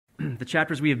The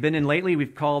chapters we have been in lately,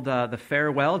 we've called the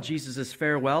farewell, Jesus'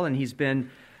 farewell, and he's been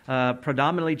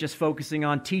predominantly just focusing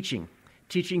on teaching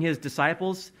his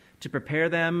disciples to prepare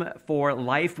them for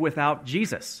life without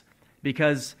Jesus,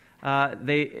 because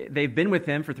they've been with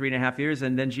him for 3.5 years,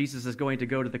 and then Jesus is going to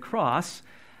go to the cross.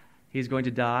 He's going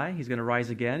to die. He's going to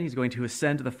rise again. He's going to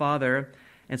ascend to the Father.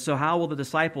 And so how will the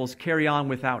disciples carry on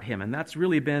without him? And that's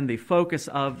really been the focus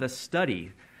of the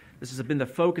study. This has been the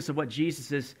focus of what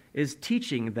Jesus is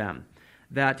teaching them,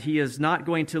 that he is not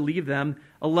going to leave them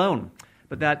alone,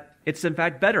 but that it's in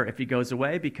fact better if he goes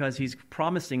away, because he's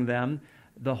promising them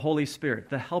the Holy Spirit,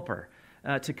 the Helper,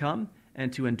 to come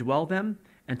and to indwell them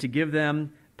and to give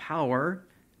them power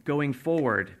going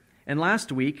forward. And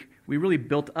last week, we really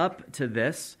built up to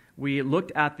this. We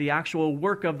looked at the actual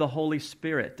work of the Holy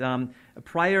Spirit.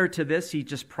 Prior to this, he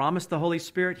just promised the Holy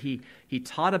Spirit. He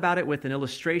taught about it with an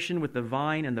illustration with the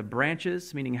vine and the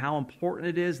branches, meaning how important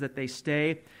it is that they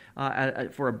stay.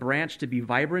 For a branch to be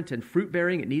vibrant and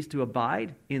fruit-bearing, it needs to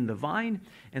abide in the vine.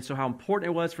 And so how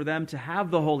important it was for them to have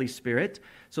the Holy Spirit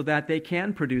so that they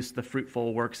can produce the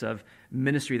fruitful works of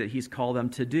ministry that he's called them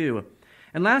to do.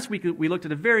 And last week, we looked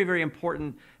at a very, very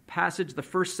important passage. The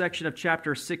first section of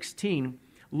chapter 16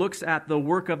 looks at the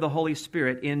work of the Holy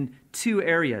Spirit in two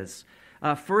areas.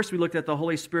 First, we looked at the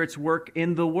Holy Spirit's work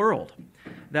in the world,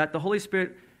 that the Holy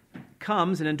Spirit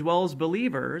comes and indwells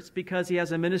believers because he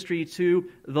has a ministry to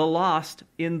the lost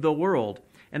in the world.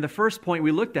 And the first point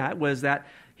we looked at was that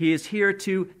he is here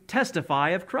to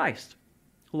testify of Christ.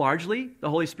 Largely, the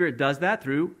Holy Spirit does that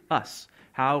through us,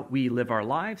 how we live our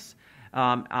lives,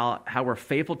 how we're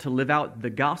faithful to live out the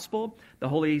gospel. The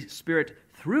Holy Spirit,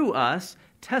 through us,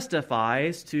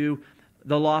 testifies to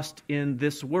the lost in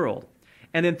this world.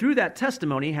 And then through that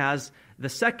testimony has the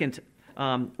second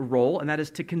role, and that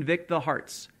is to convict the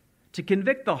hearts. To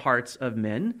convict the hearts of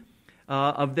men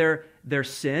of their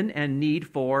sin and need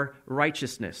for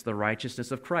righteousness, the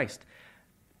righteousness of Christ.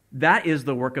 That is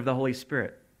the work of the Holy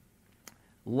Spirit.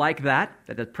 Like that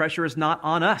the pressure is not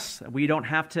on us. We don't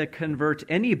have to convert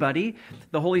anybody.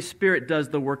 The Holy Spirit does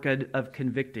the work of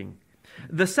convicting.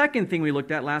 The second thing we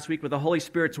looked at last week was the Holy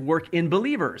Spirit's work in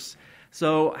believers.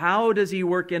 So how does he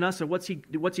work in us, and what's he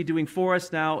doing for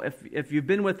us? Now, if you've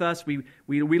been with us, we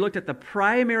looked at the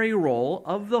primary role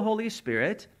of the Holy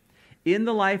Spirit in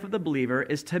the life of the believer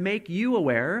is to make you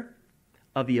aware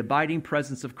of the abiding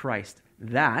presence of Christ.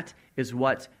 That is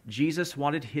what Jesus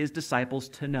wanted his disciples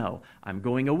to know. I'm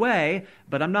going away,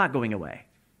 but I'm not going away.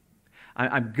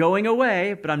 I'm going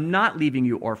away, but I'm not leaving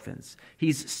you orphans.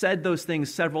 He's said those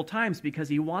things several times because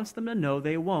he wants them to know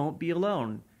they won't be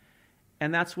alone.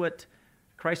 And that's what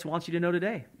Christ wants you to know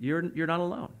today. You're not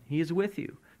alone. He is with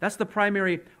you. That's the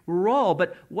primary role.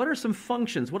 But what are some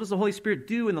functions? What does the Holy Spirit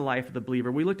do in the life of the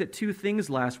believer? We looked at two things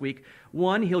last week.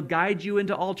 One, he'll guide you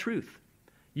into all truth.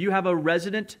 You have a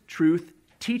resident truth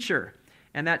teacher.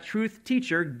 And that truth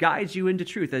teacher guides you into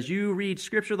truth. As you read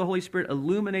Scripture, the Holy Spirit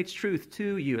illuminates truth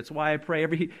to you. It's why I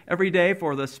pray every day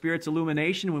for the Spirit's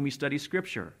illumination when we study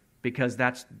Scripture, because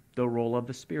that's the role of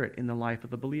the Spirit in the life of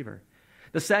the believer.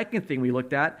 The second thing we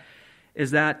looked at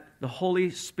is that the Holy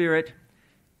Spirit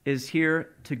is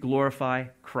here to glorify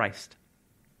Christ.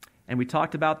 And we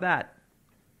talked about that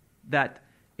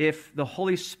if the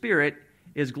Holy Spirit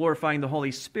is glorifying the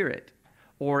Holy Spirit,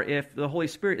 or if the Holy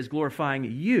Spirit is glorifying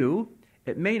you,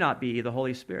 it may not be the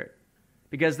Holy Spirit,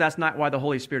 because that's not why the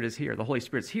Holy Spirit is here. The Holy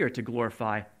Spirit's here to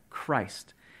glorify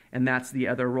Christ, and that's the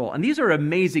other role. And these are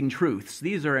amazing truths.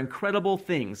 These are incredible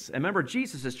things. And remember,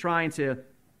 Jesus is trying to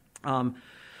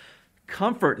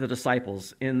comfort the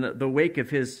disciples in the wake of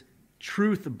his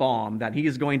truth bomb that he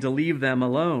is going to leave them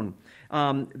alone.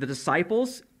 The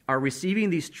disciples are receiving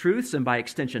these truths, and by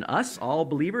extension us, all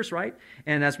believers, right?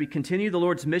 And as we continue the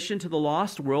Lord's mission to the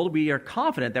lost world, we are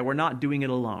confident that we're not doing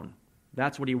it alone.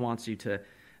 That's what he wants you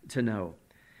to know.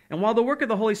 And while the work of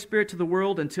the Holy Spirit to the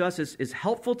world and to us is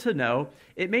helpful to know,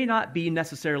 it may not be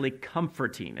necessarily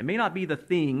comforting. It may not be the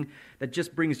thing that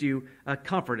just brings you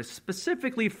comfort. It's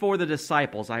specifically for the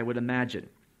disciples, I would imagine.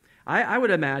 I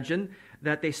would imagine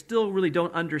that they still really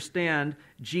don't understand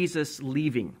Jesus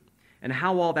leaving and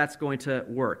how all that's going to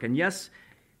work. And yes,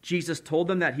 Jesus told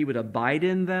them that he would abide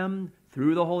in them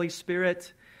through the Holy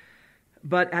Spirit.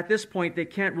 But at this point, they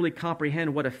can't really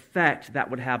comprehend what effect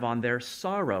that would have on their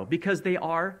sorrow, because they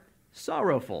are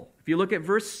sorrowful. If you look at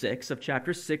verse 6 of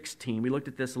chapter 16, we looked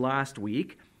at this last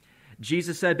week.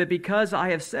 Jesus said, "But because I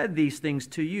have said these things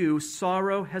to you,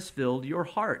 sorrow has filled your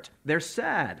heart." They're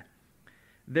sad.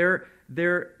 They're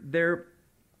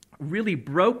really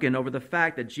broken over the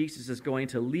fact that Jesus is going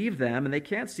to leave them, and they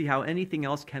can't see how anything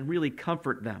else can really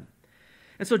comfort them.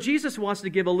 And so Jesus wants to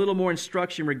give a little more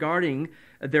instruction regarding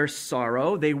their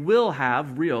sorrow. They will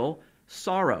have real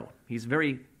sorrow. He's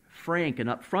very frank and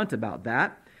upfront about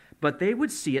that. But they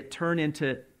would see it turn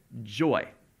into joy.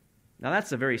 Now,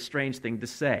 that's a very strange thing to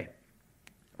say.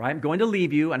 Right? I'm going to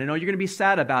leave you, and I know you're going to be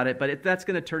sad about it, but that's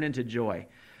going to turn into joy.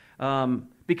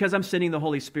 Because I'm sending the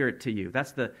Holy Spirit to you.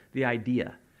 That's the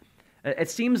idea.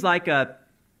 It seems like a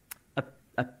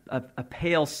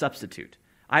pale substitute.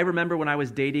 I remember when I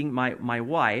was dating my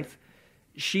wife,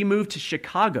 she moved to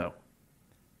Chicago,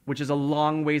 which is a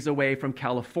long ways away from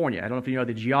California. I don't know if you know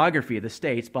the geography of the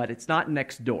states, but it's not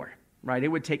next door, right? It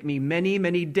would take me many,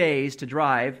 many days to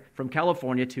drive from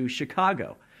California to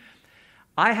Chicago.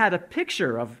 I had a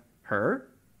picture of her,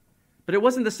 but it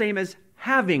wasn't the same as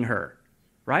having her,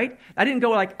 right? I didn't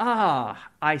go like,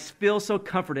 I feel so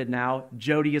comforted now,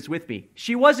 Jody is with me.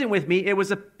 She wasn't with me, it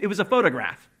was a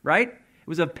photograph, right? It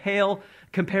was a pale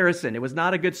comparison. It was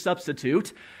not a good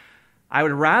substitute. I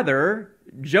would rather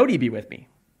Jody be with me.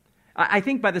 I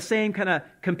think by the same kind of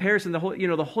comparison, the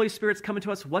Holy Spirit's coming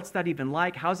to us. What's that even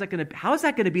like? How is that going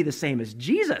to be the same as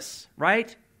Jesus,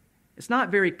 right? It's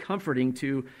not very comforting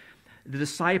to the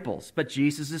disciples, but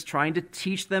Jesus is trying to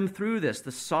teach them through this.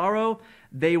 The sorrow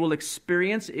they will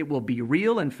experience, it will be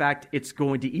real. In fact, it's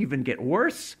going to even get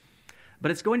worse, but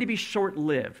it's going to be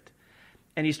short-lived.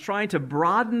 And he's trying to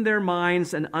broaden their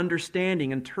minds and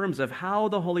understanding in terms of how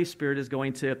the Holy Spirit is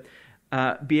going to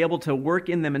be able to work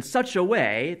in them in such a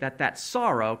way that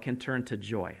sorrow can turn to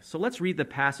joy. So let's read the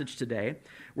passage today.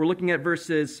 We're looking at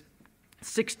verses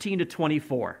 16 to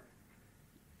 24.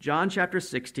 John chapter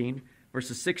 16,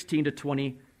 verses 16 to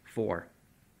 24.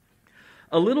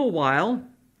 A little while,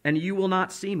 and you will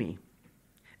not see me.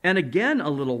 And again a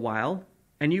little while,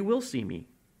 and you will see me,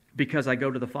 because I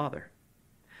go to the Father.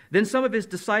 Then some of his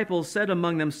disciples said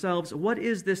among themselves, what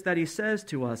is this that he says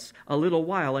to us? A little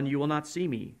while, and you will not see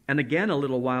me. And again a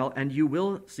little while, and you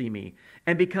will see me.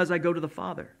 And because I go to the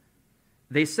Father.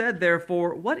 They said,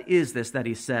 therefore, what is this that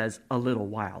he says, a little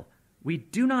while? We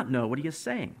do not know what he is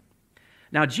saying.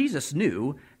 Now Jesus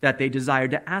knew that they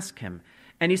desired to ask him.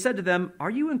 And he said to them, are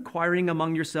you inquiring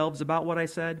among yourselves about what I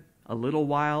said? A little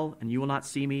while, and you will not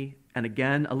see me. And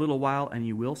again a little while, and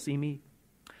you will see me.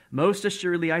 Most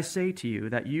assuredly I say to you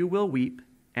that you will weep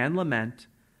and lament,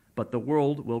 but the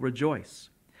world will rejoice.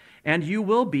 And you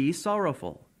will be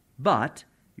sorrowful, but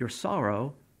your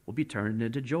sorrow will be turned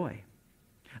into joy.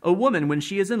 A woman, when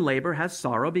she is in labor, has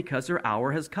sorrow because her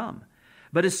hour has come.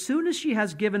 But as soon as she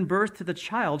has given birth to the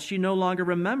child, she no longer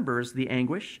remembers the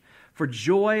anguish for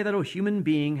joy that a human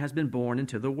being has been born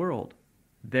into the world.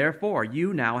 Therefore,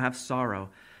 you now have sorrow,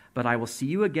 but I will see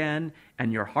you again,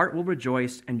 and your heart will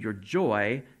rejoice, and your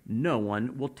joy no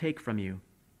one will take from you.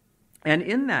 And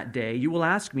in that day you will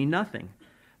ask me nothing.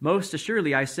 Most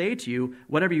assuredly I say to you,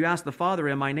 whatever you ask the Father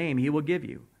in my name, he will give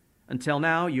you. Until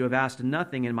now you have asked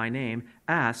nothing in my name.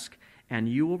 Ask, and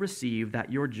you will receive,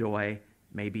 that your joy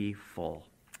may be full.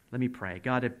 Let me pray.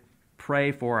 God, I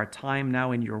pray for our time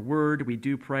now in your word. We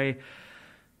do pray,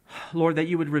 Lord, that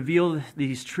you would reveal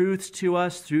these truths to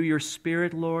us through your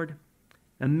Spirit, Lord.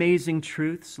 Amazing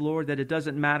truths, Lord, that it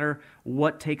doesn't matter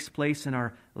what takes place in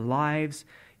our lives.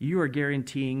 You are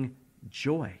guaranteeing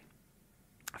joy,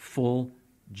 full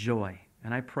joy.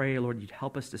 And I pray, Lord, you'd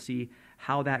help us to see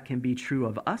how that can be true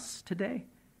of us today.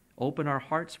 Open our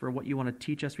hearts for what you want to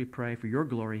teach us, we pray, for your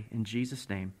glory. In Jesus'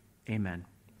 name, amen.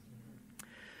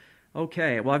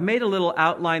 Okay, well, I've made a little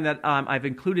outline that I've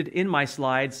included in my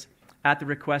slides at the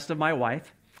request of my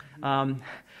wife.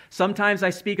 Sometimes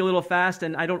I speak a little fast,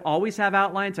 and I don't always have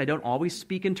outlines. I don't always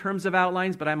speak in terms of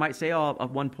outlines, but I might say,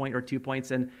 1 point or 2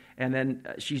 points, and then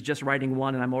she's just writing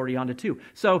one, and I'm already on to 2.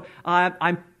 So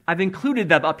I've included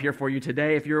them up here for you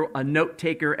today. If you're a note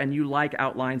taker and you like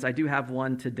outlines, I do have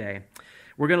one today.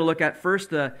 We're going to look at first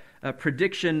the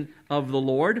prediction of the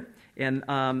Lord, and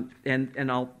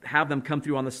I'll have them come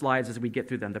through on the slides as we get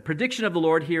through them. The prediction of the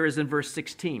Lord here is in verse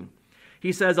 16.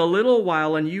 He says, a little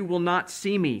while, and you will not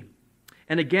see me.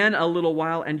 And again, a little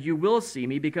while, and you will see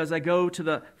me, because I go to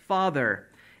the Father.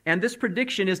 And this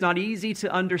prediction is not easy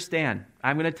to understand.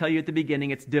 I'm going to tell you at the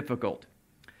beginning, it's difficult.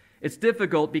 It's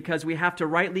difficult because we have to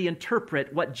rightly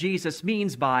interpret what Jesus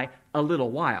means by a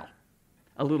little while.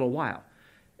 A little while.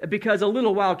 Because a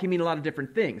little while can mean a lot of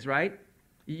different things, right?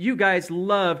 You guys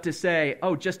love to say,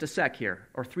 just a sec here,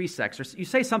 or 3 secs, or you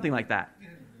say something like that.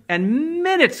 And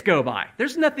minutes go by.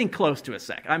 There's nothing close to a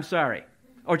sec. I'm sorry.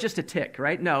 Or just a tick,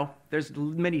 right? No, there's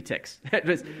many ticks.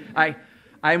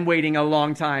 I'm waiting a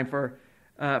long time for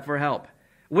help.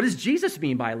 What does Jesus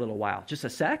mean by a little while? Just a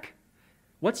sec?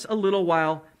 What's a little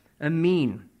while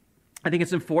mean? I think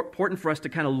it's important for us to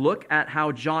kind of look at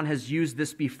how John has used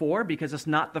this before, because it's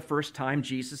not the first time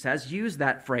Jesus has used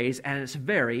that phrase, and it's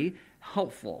very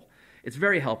helpful. It's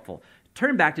very helpful.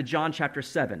 Turn back to John chapter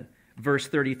 7, verse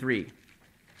 33.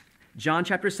 John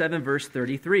chapter 7, verse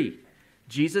 33.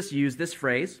 Jesus used this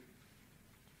phrase.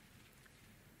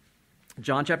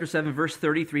 John chapter 7, verse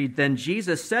 33. Then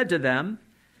Jesus said to them,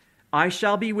 I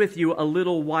shall be with you a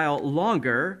little while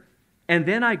longer, and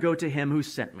then I go to him who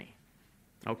sent me.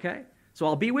 Okay? So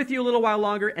I'll be with you a little while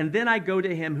longer, and then I go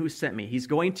to him who sent me. He's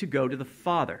going to go to the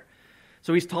Father.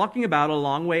 So he's talking about a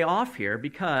long way off here,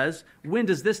 because when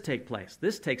does this take place?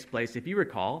 This takes place, if you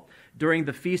recall, during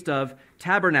the Feast of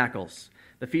Tabernacles.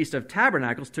 The Feast of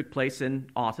Tabernacles took place in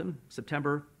autumn,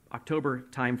 September, October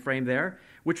time frame there,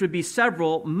 which would be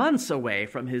several months away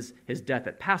from his death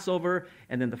at Passover,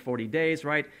 and then the 40 days,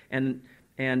 right, and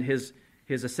his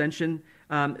ascension.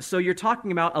 So you're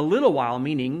talking about a little while,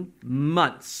 meaning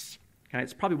months. Okay?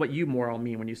 It's probably what you more all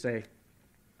mean when you say,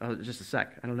 oh, just a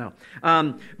sec, I don't know.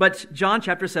 But John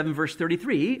chapter 7, verse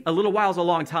 33, a little while is a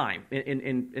long time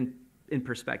in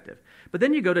perspective. But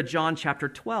then you go to John chapter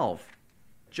 12.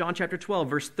 John chapter 12,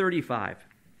 verse 35.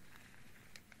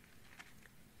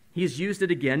 He's used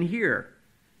it again here.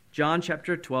 John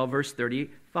chapter 12, verse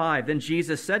 35. Then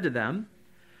Jesus said to them,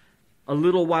 a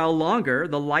little while longer,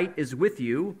 the light is with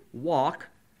you. Walk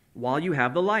while you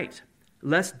have the light,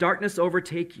 lest darkness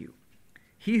overtake you.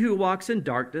 He who walks in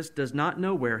darkness does not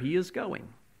know where he is going.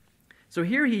 So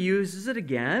here he uses it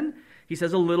again. He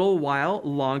says a little while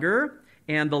longer,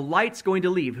 and the light's going to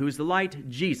leave. Who's the light?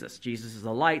 Jesus. Jesus is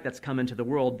the light that's come into the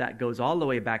world. That goes all the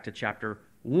way back to chapter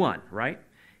 1, right?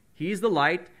 He's the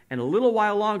light, and a little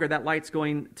while longer, that light's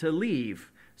going to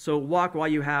leave. So walk while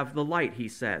you have the light, he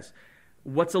says.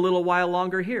 What's a little while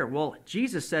longer here? Well,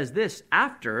 Jesus says this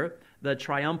after the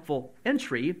triumphal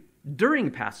entry during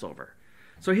Passover.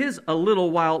 So his a little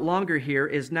while longer here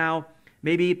is now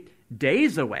maybe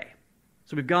days away.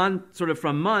 So we've gone sort of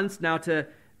from months now to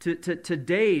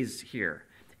days here.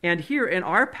 And here in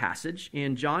our passage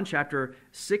in John chapter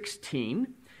 16,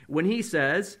 when he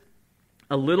says,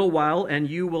 a little while and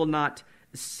you will not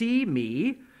see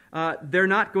me, they're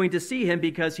not going to see him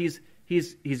because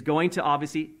he's going to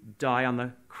obviously die on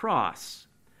the cross.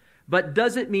 But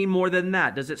does it mean more than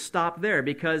that? Does it stop there?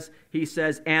 Because he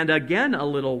says, and again a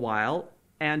little while,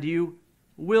 and you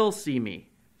will see me.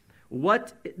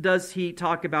 What does he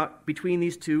talk about between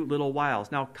these two little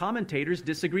whiles? Now, commentators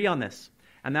disagree on this.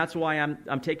 And that's why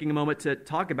I'm taking a moment to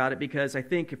talk about it, because I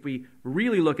think if we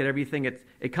really look at everything,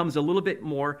 it comes a little bit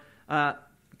more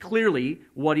clearly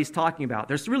what he's talking about.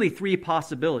 There's really three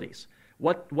possibilities.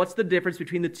 What's the difference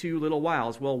between the two little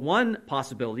whiles? Well, one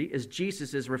possibility is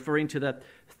Jesus is referring to the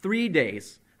 3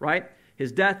 days, right?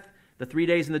 His death, the 3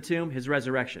 days in the tomb, his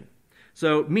resurrection.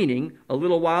 So, meaning, a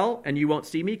little while and you won't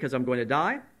see me because I'm going to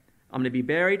die. I'm going to be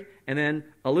buried. And then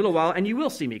a little while and you will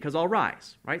see me because I'll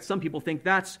rise, right? Some people think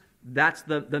that's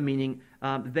the meaning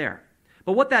there.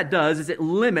 But what that does is it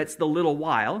limits the little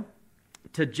while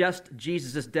to just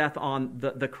Jesus' death on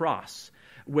the cross,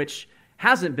 which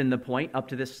hasn't been the point up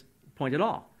to this point at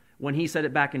all. When he said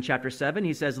it back in chapter 7,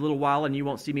 he says, a little while and you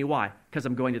won't see me. Why? Because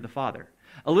I'm going to the Father.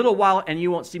 A little while and you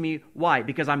won't see me. Why?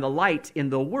 Because I'm the light in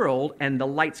the world, and the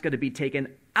light's going to be taken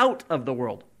out of the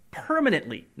world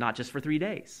permanently, not just for 3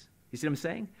 days. You see what I'm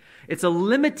saying? It's a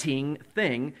limiting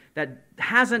thing that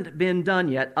hasn't been done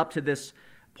yet up to this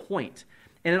point.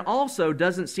 And it also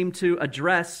doesn't seem to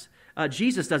address,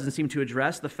 Jesus doesn't seem to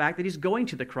address the fact that he's going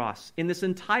to the cross. In this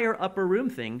entire upper room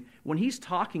thing, when he's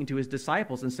talking to his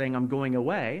disciples and saying, I'm going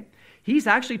away, he's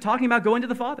actually talking about going to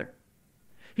the Father.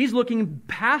 He's looking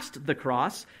past the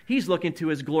cross. He's looking to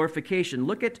his glorification.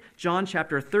 Look at John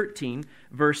chapter 13,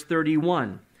 verse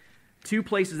 31. 2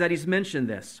 places that he's mentioned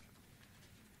this.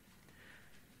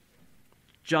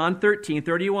 John 13,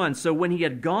 31. So when he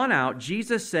had gone out,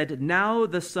 Jesus said, now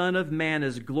the Son of Man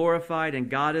is glorified, and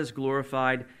God is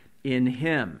glorified in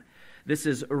him. This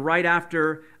is right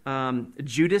after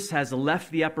Judas has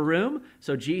left the upper room.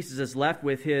 So Jesus is left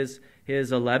with his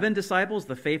 11 disciples,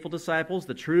 the faithful disciples,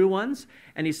 the true ones.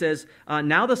 And he says,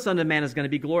 now the Son of Man is going to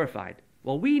be glorified.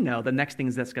 Well, we know the next thing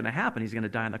that's going to happen. He's going to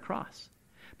die on the cross.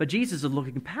 But Jesus is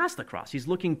looking past the cross. He's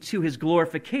looking to his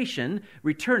glorification,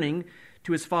 returning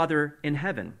to his Father in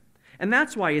heaven. And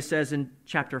that's why he says in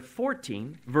chapter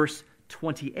 14, verse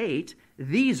 28,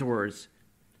 these words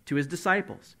to his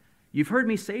disciples. You've heard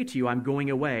me say to you, I'm going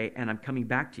away and I'm coming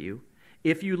back to you.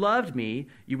 If you loved me,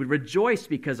 you would rejoice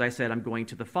because I said I'm going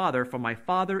to the Father, for my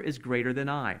Father is greater than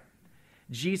I.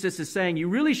 Jesus is saying you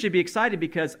really should be excited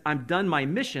because I'm done my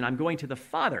mission. I'm going to the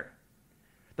Father.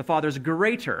 The Father's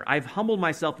greater. I've humbled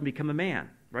myself and become a man.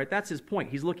 right? That's his point.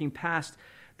 He's looking past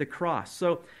the cross.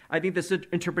 So I think this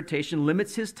interpretation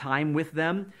limits his time with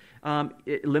them.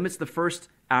 It limits the first,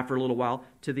 after a little while,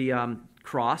 to the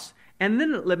cross. And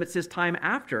then it limits his time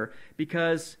after,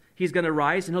 because he's going to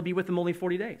rise and he'll be with them only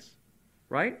 40 days,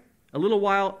 right? A little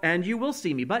while, and you will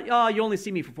see me, but you only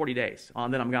see me for 40 days,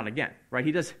 and then I'm gone again, right?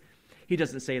 He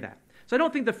doesn't say that. So I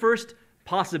don't think the first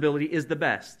possibility is the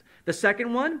best. The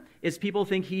second one is people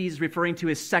think he's referring to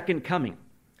his second coming,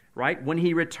 right? When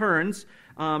he returns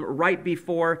right at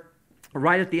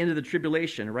the end of the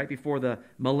tribulation, right before the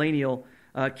millennial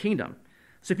kingdom.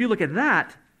 So if you look at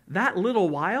that little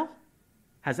while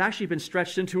has actually been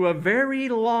stretched into a very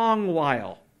long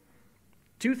while.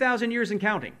 2,000 years and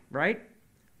counting, right?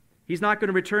 He's not going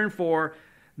to return for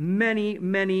many,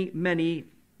 many, many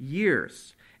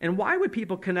years. And why would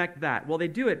people connect that? Well, they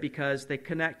do it because they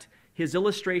connect his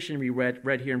illustration we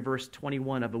read here in verse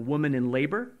 21 of a woman in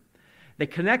labor. They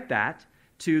connect that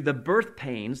to the birth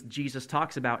pains Jesus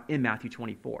talks about in Matthew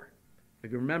 24.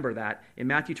 If you remember that, in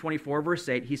Matthew 24, verse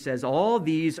 8, he says, all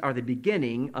these are the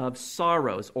beginning of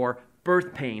sorrows, or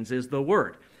birth pains is the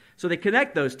word. So they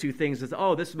connect those two things as,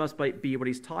 this must be what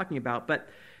he's talking about. But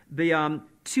the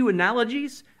two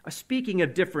analogies are speaking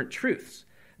of different truths.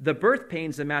 The birth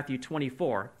pains in Matthew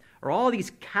 24 are all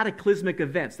these cataclysmic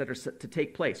events that are to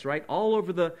take place, right? All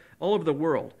over the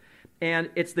world. And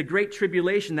it's the great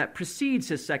tribulation that precedes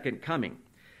his second coming.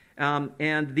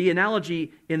 And the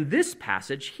analogy in this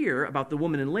passage here about the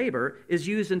woman in labor is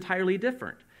used entirely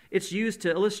different. It's used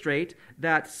to illustrate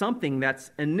that something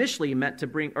that's initially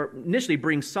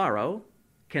brings sorrow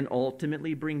can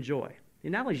ultimately bring joy. The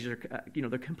analogies are,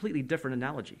 they're completely different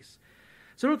analogies.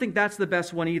 So I don't think that's the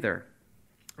best one either.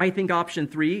 I think option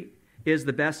 3 is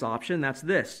the best option. That's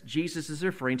this. Jesus is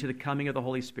referring to the coming of the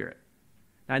Holy Spirit.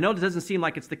 Now, I know it doesn't seem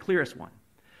like it's the clearest one.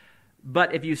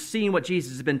 But if you've seen what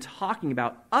Jesus has been talking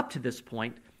about up to this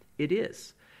point, it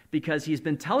is. Because he's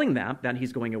been telling them that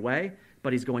he's going away,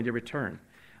 but he's going to return.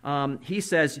 He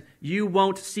says, you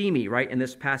won't see me, right, in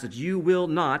this passage. You will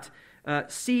not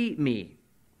see me.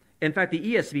 In fact, the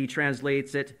ESV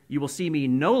translates it, you will see me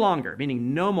no longer,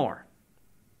 meaning no more.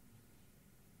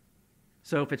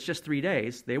 So if it's just 3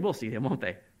 days, they will see him, won't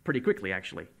they? Pretty quickly,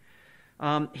 actually.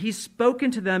 He's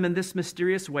spoken to them in this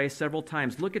mysterious way several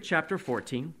times. Look at chapter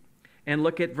 14 and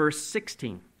look at verse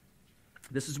 16.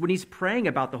 This is when he's praying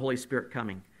about the Holy Spirit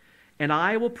coming. And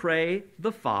I will pray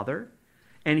the Father,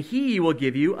 and he will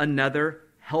give you another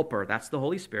helper, that's the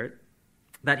Holy Spirit,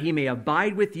 that he may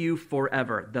abide with you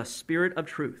forever, the Spirit of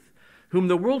truth, whom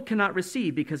the world cannot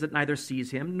receive because it neither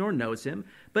sees him nor knows him,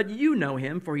 but you know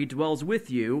him, for he dwells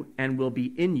with you and will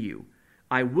be in you.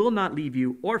 I will not leave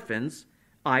you orphans,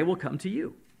 I will come to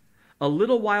you. A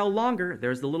little while longer,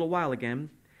 there's the little while again,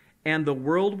 and the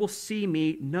world will see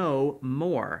me no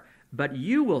more, but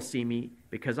you will see me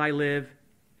because I live,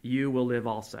 you will live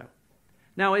also.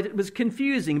 Now, it was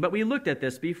confusing, but we looked at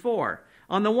this before.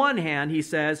 On the one hand, he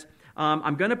says,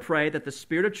 I'm going to pray that the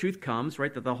Spirit of truth comes,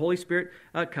 right, that the Holy Spirit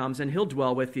comes and he'll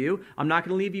dwell with you. I'm not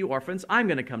going to leave you orphans. I'm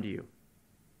going to come to you.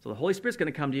 So the Holy Spirit's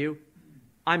going to come to you.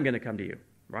 I'm going to come to you,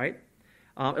 right?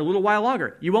 A little while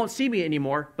longer. You won't see me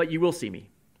anymore, but you will see me.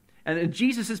 And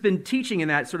Jesus has been teaching in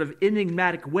that sort of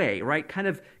enigmatic way, right, kind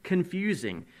of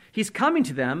confusing. He's coming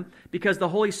to them because the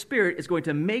Holy Spirit is going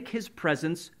to make his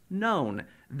presence known.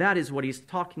 That is what he's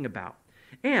talking about.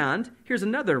 And here's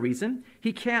another reason.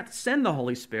 He can't send the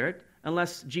Holy Spirit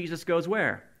unless Jesus goes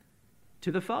where?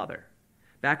 To the Father.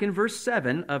 Back in verse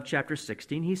 7 of chapter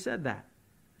 16, he said that.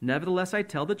 Nevertheless, I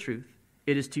tell the truth.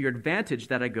 It is to your advantage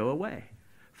that I go away.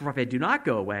 For if I do not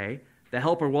go away, the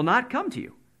Helper will not come to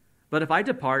you. But if I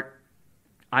depart,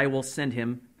 I will send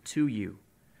him to you.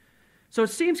 So it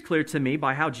seems clear to me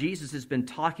by how Jesus has been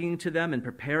talking to them and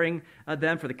preparing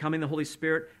them for the coming of the Holy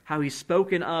Spirit, how he's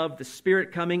spoken of the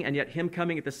Spirit coming and yet him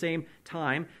coming at the same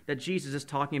time, that Jesus is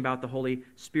talking about the Holy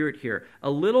Spirit here. A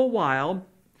little while,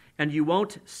 and you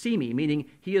won't see me, meaning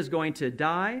he is going to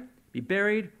die, be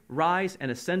buried, rise,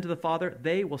 and ascend to the Father.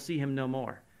 They will see him no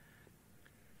more.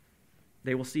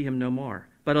 They will see him no more.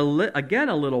 But again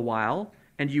a little while,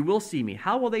 and you will see me.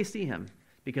 How will they see him?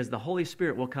 Because the Holy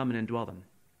Spirit will come and indwell them.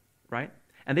 Right?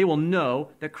 And they will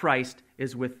know that Christ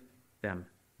is with them.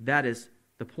 That is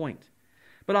the point.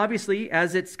 But obviously,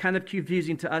 as it's kind of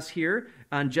confusing to us here,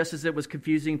 just as it was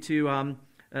confusing to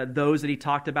those that he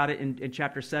talked about it in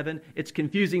chapter 7, it's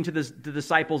confusing to the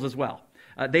disciples as well.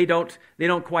 They don't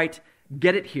quite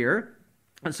get it here,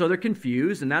 and so they're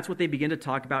confused, and that's what they begin to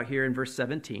talk about here in verse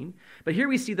 17. But here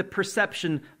we see the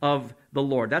perception of the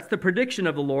Lord. That's the prediction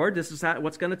of the Lord. This is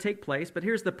what's going to take place, but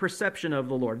here's the perception of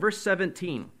the Lord. Verse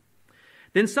 17.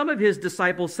 Then some of his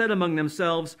disciples said among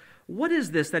themselves, "What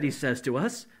is this that he says to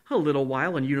us? A little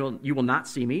while, and you will not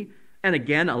see me. And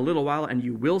again, a little while, and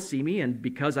you will see me, and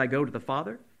because I go to the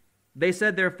Father?" They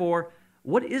said, therefore,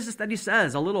 "What is this that he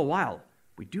says, a little while?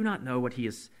 We do not know what he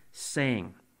is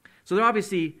saying." So they're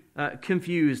obviously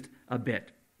confused a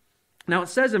bit. Now, it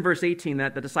says in verse 18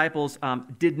 that the disciples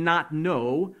did not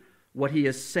know what he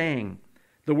is saying.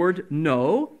 The word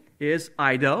know is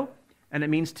eido, and it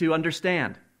means to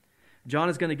understand. John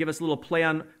is going to give us a little play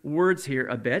on words here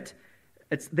a bit.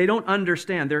 They don't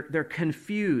understand. They're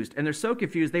confused, and they're so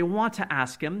confused they want to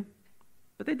ask him,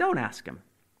 but they don't ask him.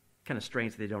 Kind of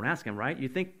strange that they don't ask him, right? You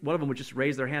think one of them would just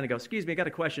raise their hand and go, "Excuse me, I got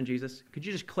a question, Jesus. Could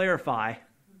you just clarify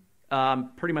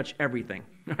pretty much everything?"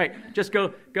 Right? Just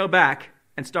go back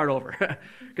and start over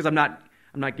because I'm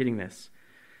not getting this.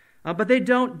 But they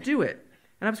don't do it,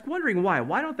 and I was wondering why.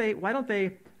 Why don't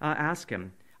they ask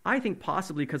him? I think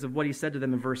possibly because of what he said to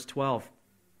them in verse 12.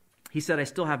 He said, "I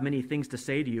still have many things to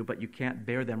say to you, but you can't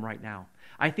bear them right now."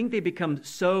 I think they become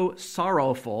so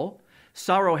sorrowful.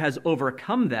 Sorrow has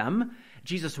overcome them.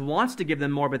 Jesus wants to give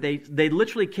them more, but they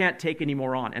literally can't take any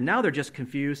more on. And now they're just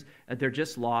confused. They're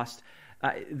just lost.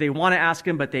 They want to ask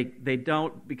him, but they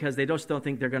don't, because they just don't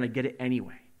think they're going to get it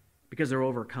anyway, because they're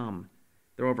overcome.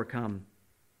 They're overcome.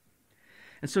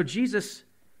 And so Jesus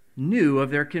knew of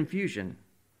their confusion.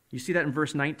 You see that in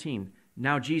verse 19.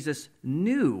 Now Jesus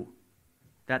knew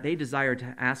that they desired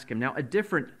to ask him. Now a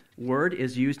different word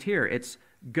is used here. It's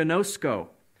gnosko,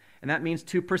 and that means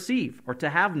to perceive or to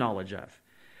have knowledge of.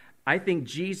 I think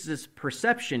Jesus'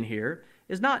 perception here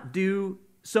is not due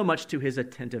so much to his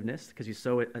attentiveness, because he's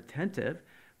so attentive,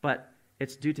 but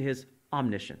it's due to his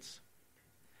omniscience.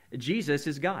 Jesus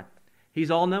is God.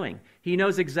 He's all-knowing. He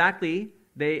knows exactly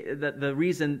the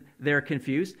reason they're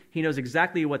confused. He knows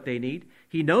exactly what they need.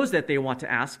 He knows that they want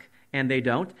to ask, and they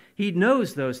don't. He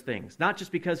knows those things, not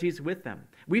just because he's with them.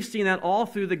 We've seen that all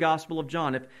through the Gospel of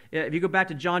John. If you go back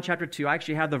to John chapter 2, I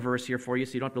actually have the verse here for you,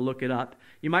 so you don't have to look it up.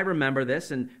 You might remember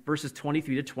this in verses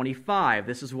 23 to 25.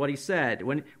 This is what he said.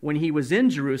 When he was in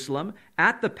Jerusalem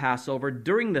at the Passover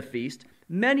during the feast,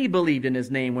 many believed in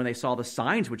his name when they saw the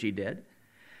signs which he did.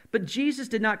 But Jesus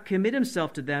did not commit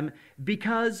himself to them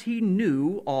because he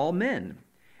knew all men.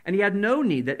 And he had no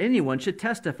need that anyone should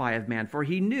testify of man, for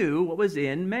he knew what was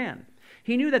in man.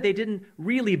 He knew that they didn't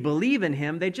really believe in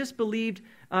him. They just believed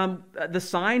the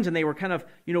signs, and they were kind of,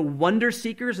 wonder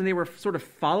seekers, and they were sort of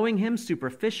following him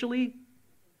superficially.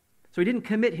 So he didn't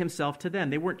commit himself to them.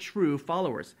 They weren't true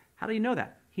followers. How do you know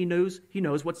that? He knows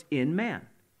what's in man.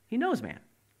 He knows man.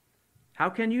 How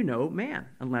can you know man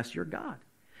unless you're God?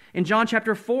 In John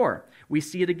chapter 4, we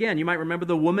see it again. You might remember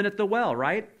the woman at the well,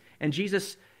 right? And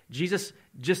Jesus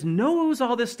just knows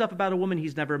all this stuff about a woman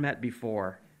he's never met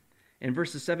before. In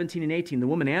verses 17 and 18, the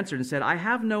woman answered and said, "I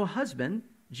have no husband."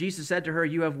 Jesus said to her,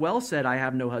 "You have well said, I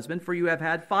have no husband, for you have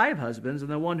had 5 husbands, and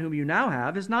the one whom you now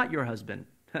have is not your husband.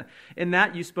 In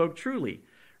that you spoke truly."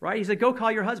 Right? He said, "Go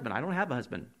call your husband." I don't have a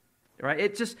husband. Right?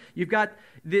 It's just, you've got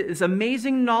this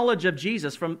amazing knowledge of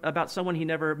Jesus about someone he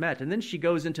never met. And then she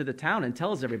goes into the town and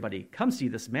tells everybody, "Come see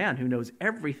this man who knows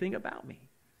everything about me."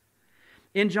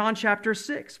 In John chapter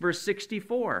 6, verse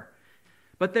 64,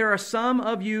 "But there are some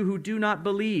of you who do not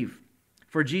believe."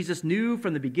 For Jesus knew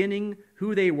from the beginning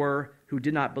who they were who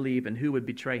did not believe and who would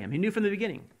betray him. He knew from the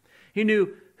beginning. He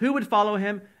knew who would follow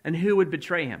him and who would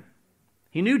betray him.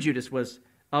 He knew Judas was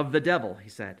of the devil, he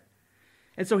said.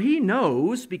 And so he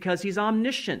knows because he's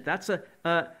omniscient. That's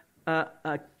a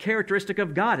characteristic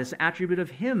of God. It's an attribute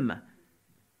of him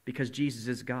because Jesus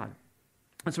is God.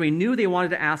 And so he knew they wanted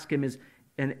to ask him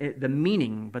the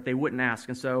meaning, but they wouldn't ask.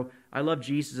 And so I love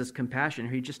Jesus' compassion.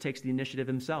 He just takes the initiative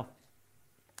himself.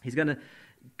 He's going to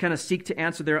kind of seek to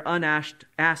answer their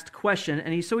unasked question,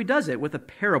 and so he does it with a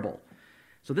parable.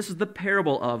 So this is the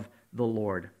parable of the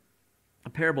Lord.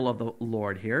 A parable of the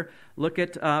Lord here. Look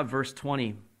at verse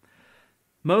 20.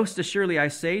 "Most assuredly I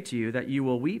say to you that you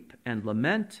will weep and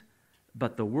lament,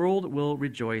 but the world will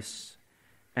rejoice.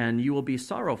 And you will be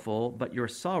sorrowful, but your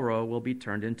sorrow will be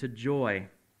turned into joy."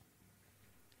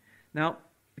 Now,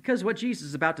 because what Jesus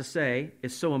is about to say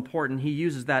is so important, he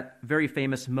uses that very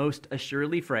famous "most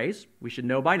assuredly" phrase. We should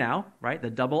know by now, right? The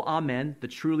double amen, the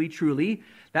truly, truly.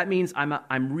 That means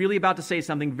I'm really about to say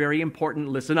something very important.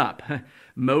 Listen up.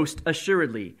 Most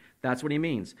assuredly. That's what he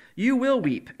means. You will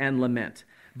weep and lament,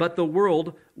 but the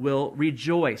world will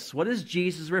rejoice. What is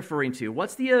Jesus referring to?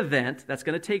 What's the event that's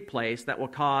going to take place that will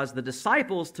cause the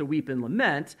disciples to weep and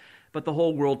lament, but the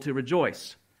whole world to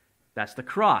rejoice? That's the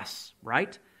cross,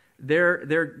 right? They're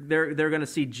going to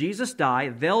see Jesus die.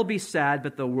 They'll be sad,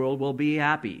 but the world will be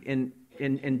happy.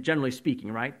 In generally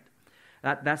speaking, right?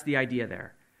 That's the idea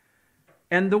there.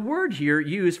 And the word here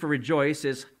used for rejoice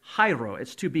is hyro.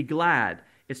 It's to be glad.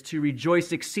 It's to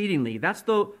rejoice exceedingly. That's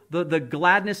the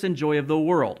gladness and joy of the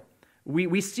world.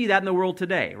 We see that in the world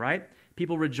today, right?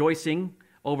 People rejoicing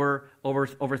over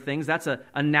things. That's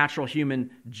a natural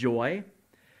human joy.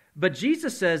 But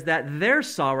Jesus says that their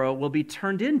sorrow will be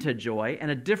turned into joy,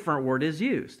 and a different word is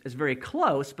used. It's very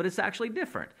close, but it's actually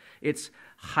different. It's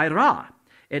chaira.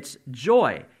 It's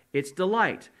joy. It's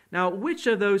delight. Now, which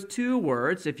of those two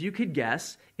words, if you could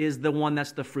guess, is the one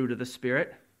that's the fruit of the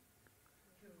Spirit?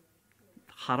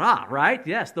 Chara, right?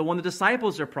 Yes, the one the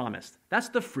disciples are promised. That's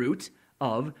the fruit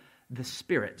of the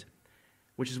Spirit,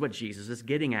 which is what Jesus is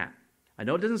getting at. I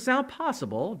know it doesn't sound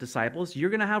possible, disciples. You're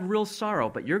going to have real sorrow,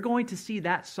 but you're going to see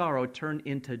that sorrow turn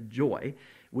into joy,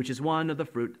 which is one of the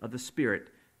fruit of the Spirit.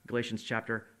 Galatians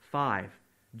chapter 5,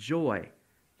 joy.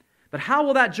 But how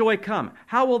will that joy come?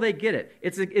 How will they get it?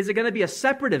 Is it going to be a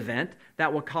separate event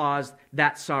that will cause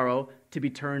that sorrow to be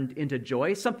turned into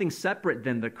joy? Something separate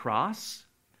than the cross?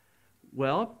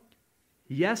 Well,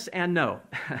 yes and no,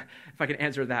 if I can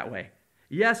answer it that way.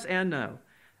 Yes and no.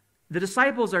 The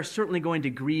disciples are certainly going to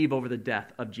grieve over the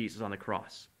death of Jesus on the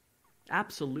cross.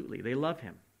 Absolutely. They love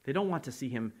him. They don't want to see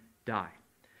him die.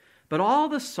 But all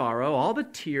the sorrow, all the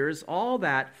tears, all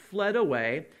that fled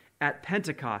away at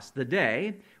Pentecost, the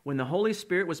day when the Holy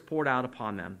Spirit was poured out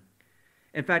upon them.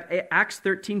 In fact, Acts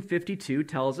 13:52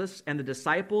 tells us, and the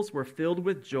disciples were filled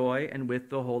with joy and with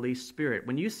the Holy Spirit.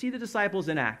 When you see the disciples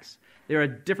in Acts, they're a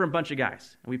different bunch of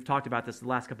guys. And we've talked about this the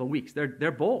last couple of weeks.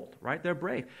 They're bold, right? They're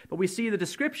brave. But we see the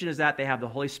description is that they have the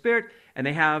Holy Spirit and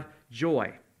they have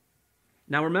joy.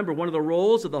 Now remember, one of the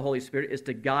roles of the Holy Spirit is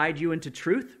to guide you into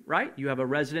truth, right? You have a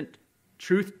resident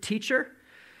truth teacher.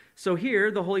 So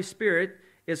here, the Holy Spirit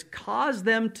is cause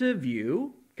them to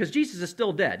view, because Jesus is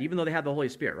still dead, even though they have the Holy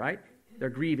Spirit, right? They're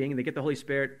grieving, they get the Holy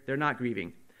Spirit, they're not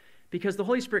grieving. Because the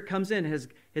Holy Spirit comes in,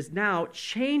 has now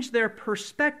changed their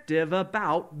perspective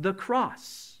about the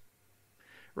cross,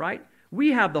 right? We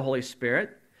have the Holy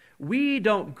Spirit. We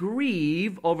don't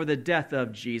grieve over the death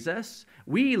of Jesus.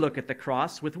 We look at the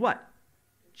cross with what?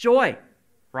 Joy,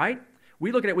 right?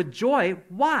 We look at it with joy.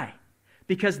 Why?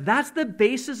 Because that's the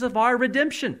basis of our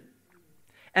redemption.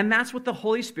 And that's what the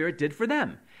Holy Spirit did for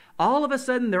them. All of a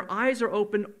sudden, their eyes are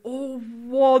open. Oh,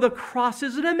 whoa, the cross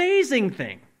is an amazing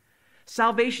thing.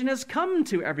 Salvation has come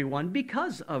to everyone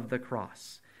because of the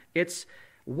cross. It's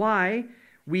why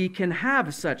we can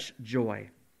have such joy.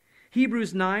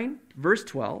 Hebrews 9, verse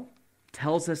 12,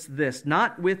 tells us this,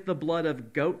 not with the blood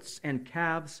of goats and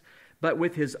calves, but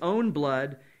with his own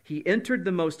blood, he entered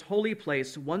the most holy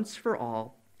place once for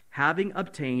all, having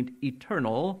obtained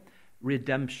eternal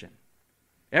redemption.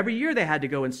 Every year they had to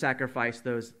go and sacrifice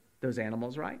those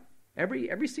animals, right?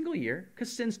 Every single year,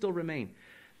 because sin still remained.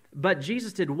 But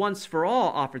Jesus did once for all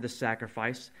offer the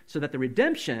sacrifice so that the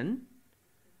redemption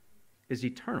is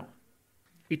eternal.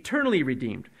 Eternally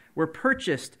redeemed. We're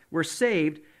purchased, we're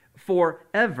saved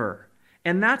forever.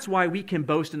 And that's why we can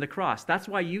boast in the cross. That's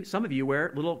why some of you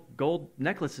wear little gold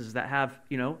necklaces that have,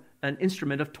 an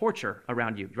instrument of torture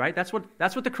around you, right? That's what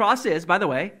the cross is, by the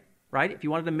way, right? If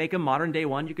you wanted to make a modern day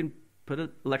one, you can put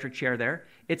an electric chair there.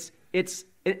 It's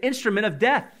an instrument of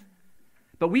death.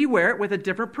 But we wear it with a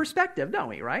different perspective, don't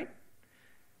we, right?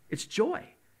 It's joy.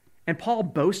 And Paul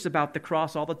boasts about the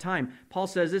cross all the time. Paul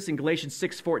says this in Galatians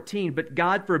 6:14, but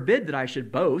God forbid that I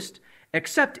should boast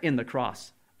except in the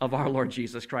cross of our Lord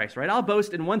Jesus Christ, right? I'll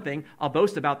boast in one thing. I'll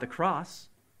boast about the cross.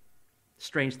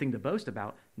 Strange thing to boast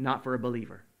about, not for a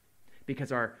believer.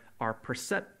 Because our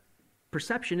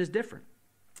perception is different,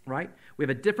 right? We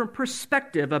have a different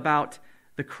perspective about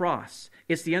the cross.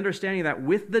 It's the understanding that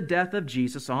with the death of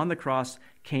Jesus on the cross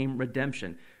came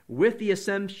redemption. With the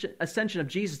ascension of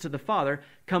Jesus to the Father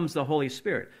comes the Holy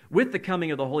Spirit. With the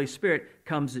coming of the Holy Spirit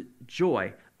comes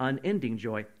joy, unending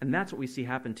joy. And that's what we see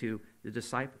happen to the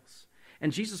disciples.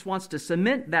 And Jesus wants to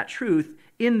cement that truth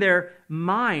in their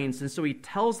minds. And so he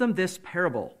tells them this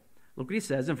parable. Look what he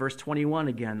says in verse 21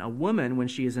 again. A woman, when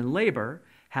she is in labor,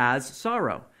 has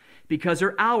sorrow because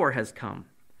her hour has come.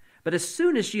 But as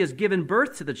soon as she has given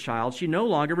birth to the child, she no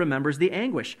longer remembers the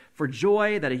anguish for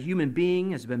joy that a human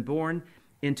being has been born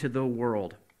into the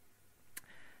world.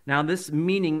 Now, this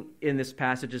meaning in this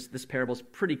passage, this parable is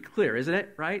pretty clear, isn't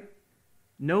it? Right?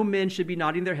 No men should be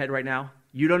nodding their head right now.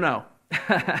 You don't know.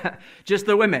 Just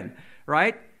the women,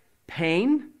 right?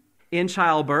 Pain in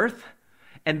childbirth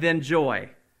and then joy.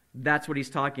 That's what he's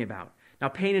talking about. Now,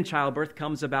 pain in childbirth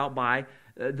comes about by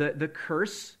the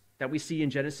curse that we see in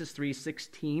Genesis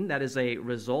 3:16. That is a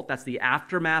result. That's the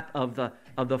aftermath of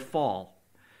the fall.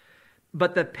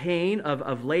 But the pain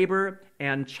of labor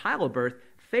and childbirth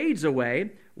fades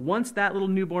away once that little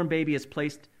newborn baby is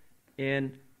placed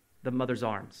in the mother's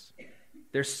arms.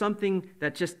 There's something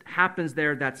that just happens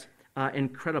there that's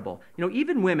incredible.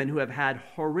 Even women who have had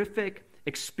horrific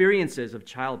experiences of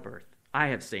childbirth, I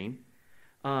have seen,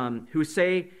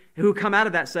 who come out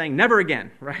of that saying, never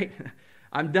again, right?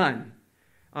 I'm done.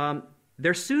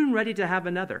 They're soon ready to have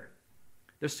another.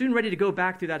 They're soon ready to go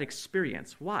back through that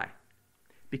experience. Why?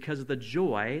 Because of the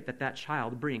joy that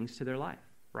child brings to their life,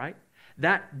 right?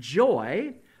 That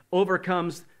joy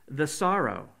overcomes the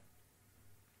sorrow.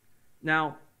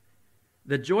 Now,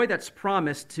 the joy that's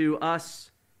promised to us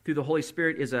through the Holy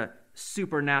Spirit is a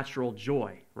supernatural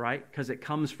joy, right? Because it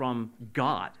comes from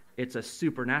God. It's a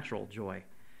supernatural joy.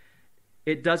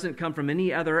 It doesn't come from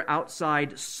any other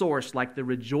outside source like the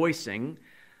rejoicing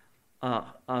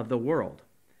of the world.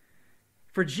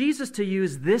 For Jesus to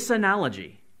use this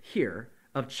analogy here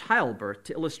of childbirth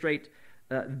to illustrate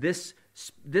this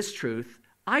truth,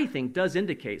 I think does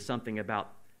indicate something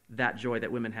about that joy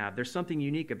that women have. There's something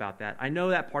unique about that. I know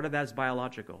that part of that is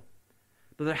biological,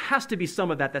 but there has to be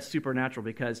some of that that's supernatural,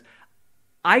 because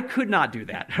I could not do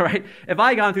that, right? If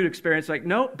I gone through the experience like,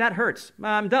 no, that hurts,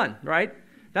 I'm done, right?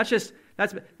 There's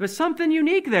something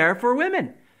unique there for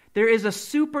women. There is a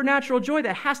supernatural joy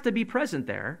that has to be present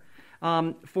there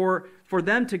for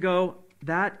them to go,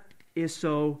 that is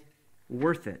so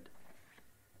worth it.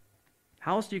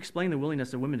 How else do you explain the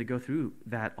willingness of women to go through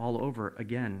that all over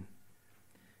again?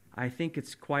 I think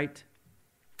it's quite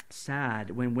sad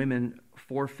when women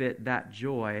forfeit that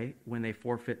joy when they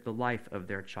forfeit the life of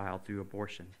their child through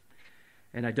abortion.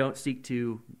 And I don't seek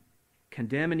to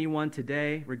condemn anyone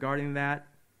today regarding that.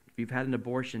 If you've had an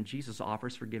abortion, Jesus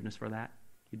offers forgiveness for that.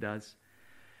 He does.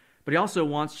 But he also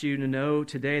wants you to know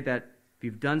today that if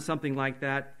you've done something like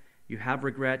that, you have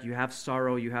regret, you have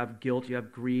sorrow, you have guilt, you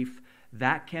have grief,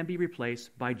 that can be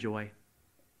replaced by joy.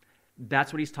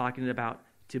 That's what he's talking about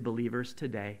to believers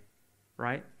today,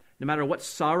 right? No matter what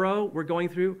sorrow we're going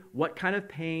through, what kind of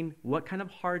pain, what kind of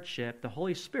hardship, the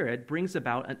Holy Spirit brings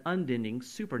about an unending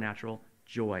supernatural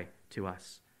joy to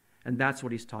us. And that's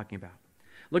what he's talking about.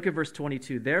 Look at verse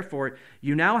 22. Therefore,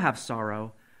 you now have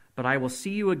sorrow, but I will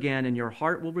see you again, and your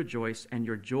heart will rejoice, and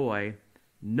your joy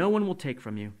no one will take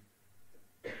from you.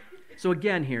 So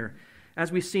again here,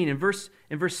 as we've seen in verse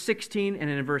 16 and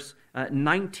in verse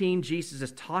 19, Jesus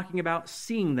is talking about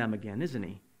seeing them again, isn't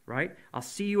he? Right? I'll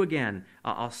see you again.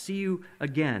 I'll see you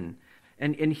again.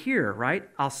 And here, right?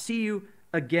 I'll see you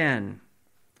again.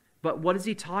 But what is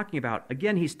he talking about?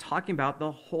 Again, he's talking about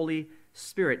the Holy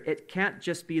Spirit. It can't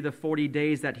just be the 40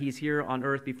 days that he's here on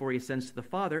earth before he ascends to the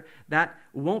Father. That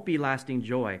won't be lasting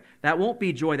joy. That won't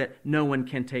be joy that no one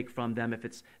can take from them if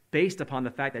it's based upon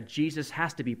the fact that Jesus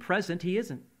has to be present. He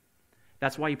isn't.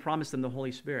 That's why he promised them the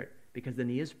Holy Spirit, because then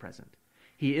he is present.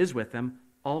 He is with them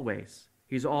always.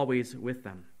 He's always with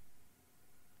them.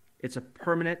 It's a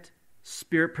permanent,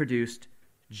 Spirit-produced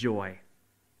joy.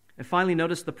 And finally,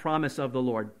 notice the promise of the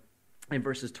Lord in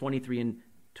verses 23 and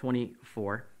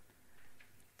 24.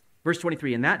 Verse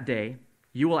 23, in that day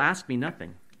you will ask me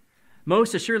nothing.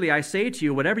 Most assuredly I say to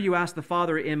you, whatever you ask the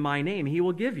Father in my name, he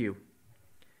will give you.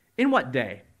 In what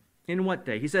day? In what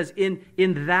day? He says, in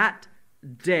that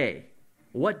day.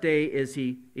 What day is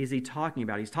he talking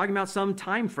about? He's talking about some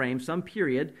time frame, some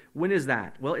period. When is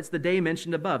that? Well, it's the day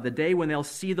mentioned above, the day when they'll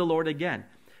see the Lord again.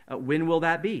 When will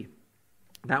that be?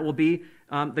 That will be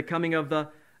the coming of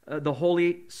the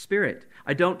Holy Spirit.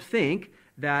 I don't think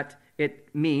that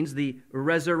it means the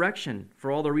resurrection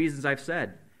for all the reasons I've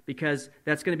said, because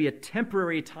that's going to be a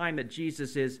temporary time that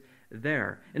Jesus is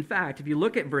there. In fact, if you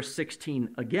look at verse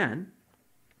 16 again,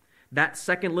 that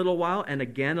second little while and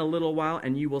again a little while,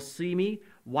 and you will see me.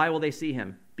 Why will they see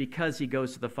him? Because he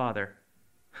goes to the Father.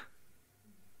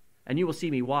 And you will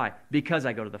see me. Why? Because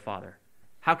I go to the Father.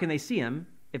 How can they see him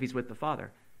if he's with the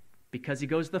Father? Because he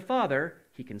goes to the Father,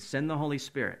 he can send the Holy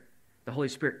Spirit. The Holy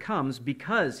Spirit comes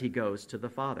because he goes to the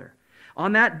Father.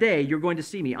 On that day, you're going to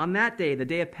see me. On that day, the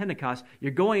day of Pentecost,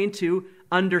 you're going to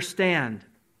understand.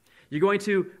 You're going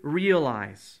to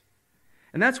realize.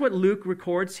 And that's what Luke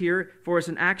records here for us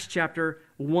in Acts chapter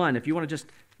 1. If you want to just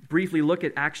briefly look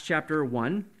at Acts chapter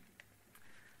 1,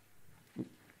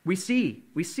 we see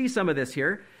some of this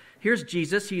here. Here's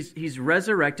Jesus. He's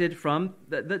resurrected from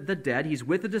the dead. He's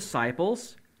with the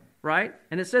disciples, right?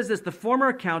 And it says this, the former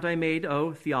account I made,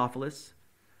 O Theophilus,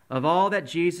 of all that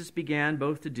Jesus began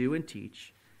both to do and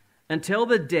teach, until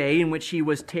the day in which he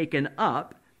was taken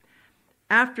up,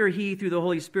 after he, through the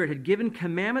Holy Spirit, had given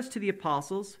commandments to the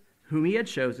apostles whom he had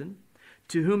chosen,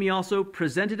 to whom he also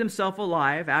presented himself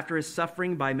alive after his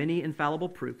suffering by many infallible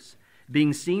proofs,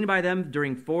 being seen by them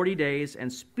during 40 days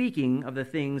and speaking of the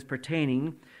things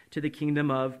pertaining to the kingdom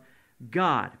of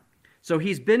God. So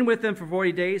he's been with them for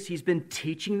 40 days. He's been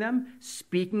teaching them,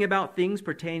 speaking about things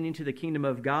pertaining to the kingdom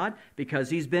of God because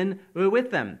he's been with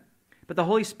them. But the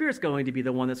Holy Spirit's going to be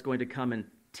the one that's going to come and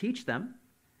teach them.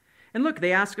 And look,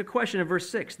 they ask a question in verse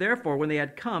 6. Therefore, when they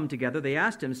had come together, they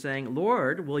asked him, saying,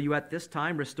 Lord, will you at this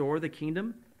time restore the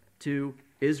kingdom to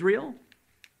Israel?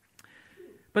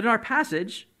 But in our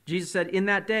passage, Jesus said, in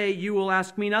that day you will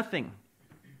ask me nothing.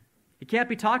 He can't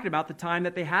be talking about the time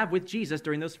that they have with Jesus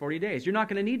during those 40 days. You're not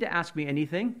going to need to ask me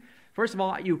anything. First of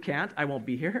all, you can't. I won't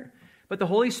be here. But the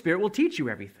Holy Spirit will teach you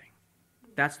everything.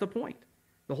 That's the point.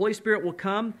 The Holy Spirit will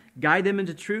come, guide them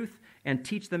into truth, and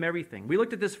teach them everything. We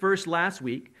looked at this verse last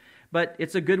week, but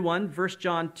it's a good one, 1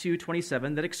 John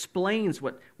 2:27, that explains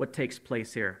what takes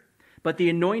place here. But the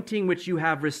anointing which you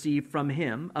have received from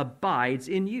him abides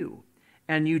in you,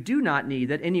 and you do not need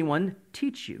that anyone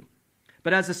teach you.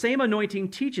 But as the same anointing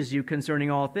teaches you concerning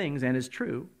all things, and is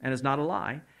true, and is not a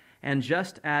lie, and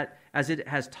just as it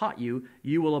has taught you,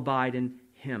 you will abide in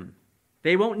him.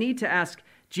 They won't need to ask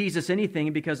Jesus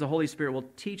anything because the Holy Spirit will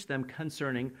teach them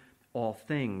concerning all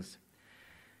things.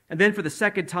 And then for the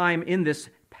second time in this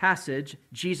passage,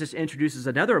 Jesus introduces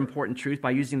another important truth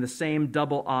by using the same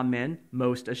double amen,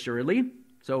 most assuredly.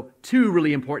 So two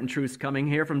really important truths coming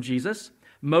here from Jesus.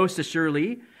 Most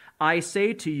assuredly, I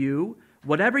say to you,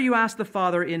 whatever you ask the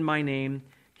Father in my name,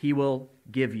 he will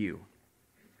give you.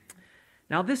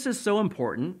 Now this is so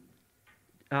important.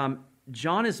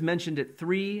 John has mentioned it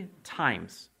 3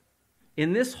 times.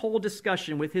 In this whole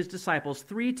discussion with his disciples,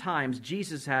 3 times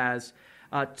Jesus has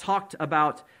talked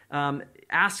about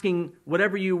asking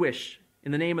whatever you wish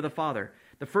in the name of the Father.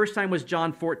 The first time was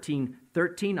John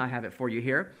 14:13. I have it for you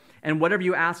here. And whatever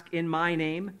you ask in my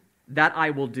name, that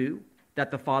I will do,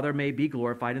 that the Father may be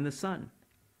glorified in the Son.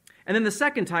 And then the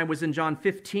second time was in John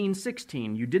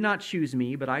 15:16. You did not choose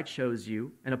me, but I chose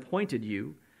you and appointed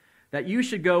you, that you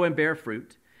should go and bear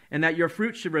fruit, and that your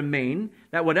fruit should remain,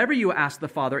 that whatever you ask the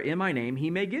Father in my name, he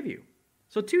may give you.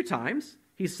 So 2 times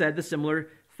he said the similar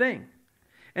thing.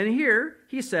 And here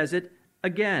he says it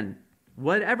again.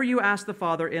 Whatever you ask the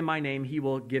Father in my name, he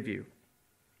will give you.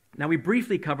 Now we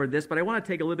briefly covered this, but I want to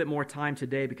take a little bit more time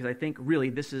today because I think really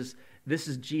this is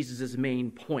Jesus'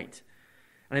 main point.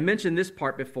 And I mentioned this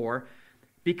part before.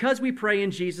 Because we pray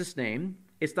in Jesus' name,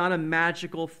 it's not a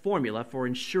magical formula for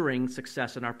ensuring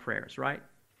success in our prayers, right?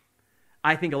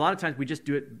 I think a lot of times we just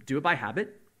do it by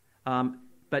habit.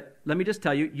 But let me just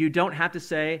tell you, you don't have to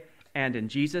say, and in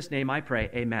Jesus' name I pray,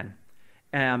 amen,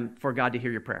 for God to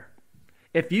hear your prayer.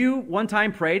 If you one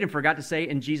time prayed and forgot to say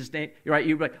in Jesus' name, you're right,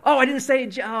 you'd be like, I didn't say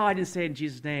it in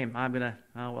Jesus' name.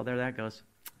 There that goes.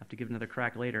 I have to give it another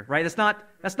crack later, right? That's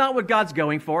not what God's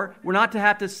going for. We're not to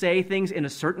have to say things in a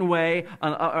certain way,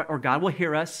 or God will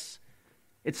hear us.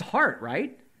 It's heart,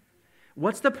 right?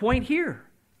 What's the point here?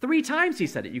 3 times he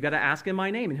said it. You got to ask in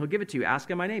my name, and he'll give it to you. Ask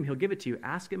in my name, he'll give it to you.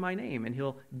 Ask in my name, and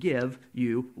he'll give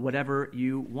you whatever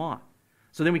you want.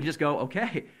 So then we can just go,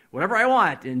 okay, whatever I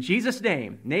want in Jesus'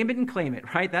 name, name it and claim it,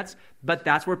 right? But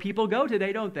that's where people go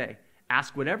today, don't they?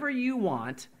 Ask whatever you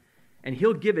want, and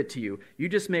he'll give it to you. You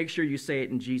just make sure you say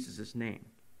it in Jesus' name.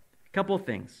 A couple of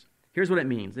things. Here's what it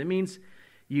means. It means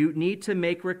you need to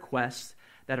make requests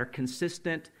that are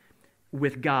consistent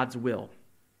with God's will.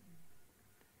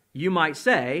 You might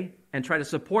say, and try to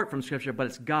support from Scripture, but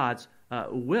it's God's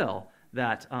will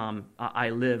that I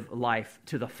live life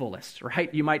to the fullest,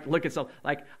 right? You might look at something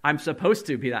like, I'm supposed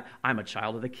to be that. I'm a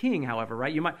child of the King, however,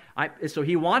 right? So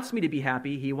he wants me to be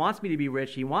happy. He wants me to be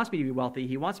rich. He wants me to be wealthy.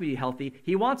 He wants me to be healthy.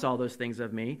 He wants all those things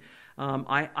of me.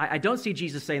 I don't see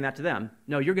Jesus saying that to them.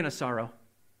 No, you're going to sorrow.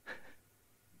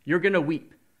 You're going to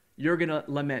weep. You're going to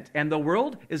lament. And the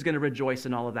world is going to rejoice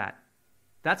in all of that.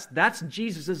 That's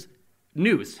Jesus'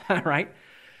 news, right?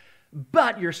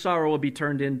 But your sorrow will be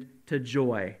turned into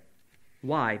joy.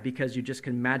 Why? Because you just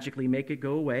can magically make it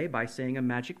go away by saying a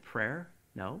magic prayer?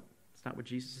 No, that's not what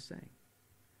Jesus is saying.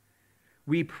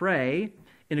 We pray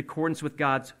in accordance with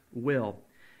God's will.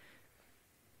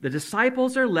 The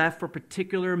disciples are left for a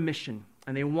particular mission,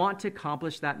 and they want to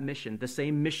accomplish that mission, the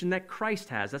same mission that Christ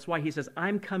has. That's why he says,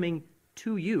 I'm coming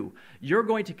to you. You're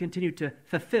going to continue to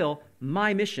fulfill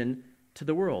my mission to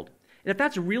the world. And if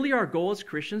that's really our goal as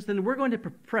Christians, then we're going to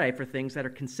pray for things that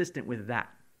are consistent with that.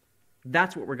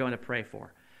 That's what we're going to pray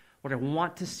for. Lord, I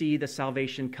want to see the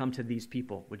salvation come to these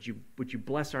people. Would you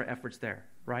bless our efforts there,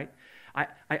 right?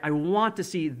 I want to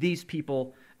see these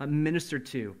people ministered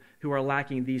to who are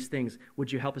lacking these things.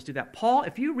 Would you help us do that? Paul,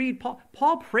 if you read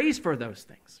Paul prays for those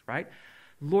things, right?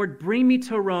 Lord, bring me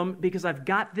to Rome because I've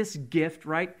got this gift,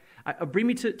 right? Bring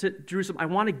me to Jerusalem. I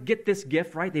want to get this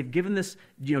gift, right? They've given this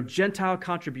Gentile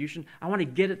contribution. I want to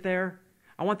get it there.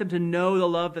 I want them to know the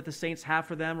love that the saints have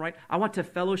for them, right? I want to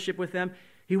fellowship with them.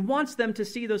 He wants them to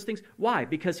see those things. Why?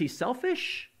 Because he's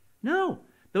selfish? No.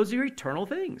 Those are eternal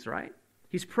things, right?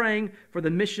 He's praying for the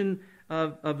mission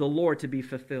of the Lord to be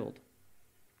fulfilled.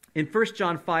 In 1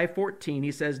 John 5:14,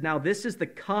 he says, "Now this is the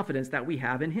confidence that we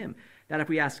have in him, that if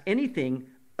we ask anything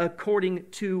according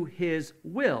to his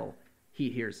will, he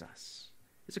hears us."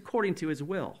 It's according to his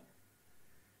will.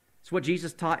 It's what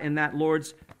Jesus taught in that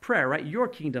Lord's Prayer, right? Your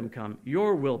kingdom come,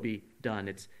 your will be done.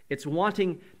 It's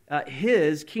wanting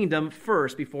his kingdom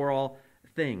first before all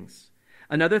things.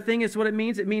 Another thing is what it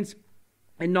means. It means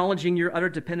acknowledging your utter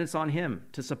dependence on him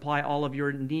to supply all of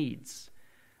your needs,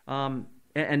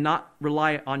 and not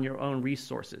rely on your own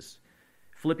resources.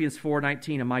 Philippians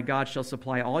 4:19, "And my God shall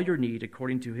supply all your need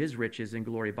according to his riches and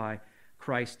glory by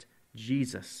Christ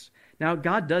Jesus." Now,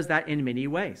 God does that in many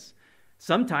ways.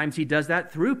 Sometimes he does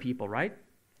that through people, right?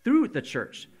 Through the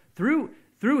church, through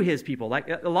his people. Like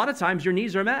a lot of times your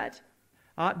needs are met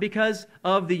because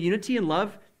of the unity and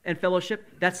love and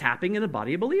fellowship that's happening in the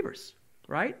body of believers,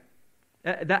 right?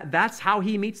 That's how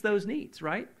he meets those needs,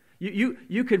 right?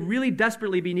 You could really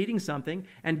desperately be needing something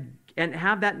and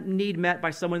have that need met by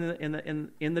someone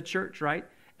in the church, right?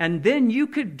 And then you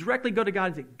could directly go to God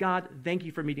and say, "God, thank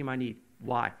you for meeting my need."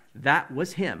 Why? That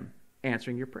was him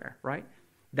answering your prayer, right?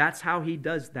 That's how he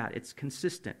does that. It's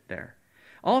consistent there.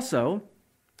 Also,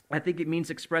 I think it means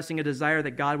expressing a desire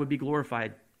that God would be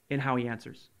glorified in how he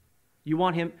answers. You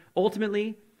want him,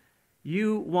 ultimately,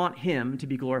 you want him to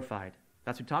be glorified.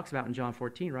 That's what he talks about in John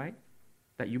 14, right?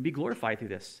 That you be glorified through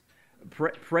this.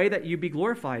 Pray that you be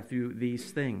glorified through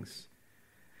these things.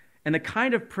 And the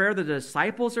kind of prayer the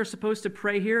disciples are supposed to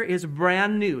pray here is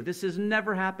brand new. This has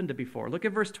never happened before. Look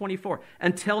at verse 24.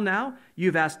 "Until now,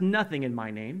 you've asked nothing in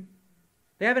my name."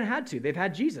 They haven't had to. They've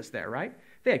had Jesus there, right?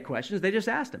 They had questions. They just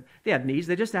asked him. They had needs.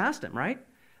 They just asked him, right?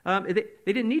 They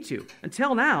didn't need to.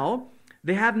 Until now,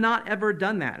 they have not ever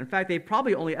done that. In fact, they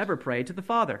probably only ever prayed to the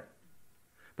Father.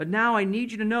 But now I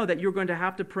need you to know that you're going to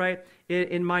have to pray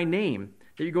in my name,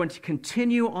 that you're going to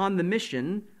continue on the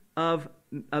mission of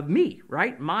me,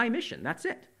 right? My mission. That's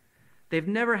it. They've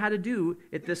never had to do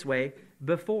it this way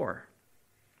before.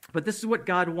 But this is what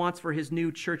God wants for his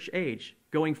new church age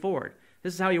going forward.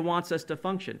 This is how he wants us to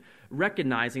function,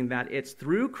 recognizing that it's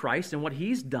through Christ and what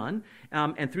he's done,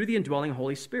 and through the indwelling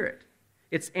Holy Spirit.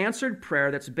 It's answered prayer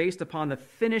that's based upon the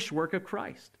finished work of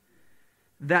Christ,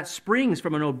 that springs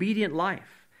from an obedient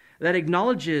life, that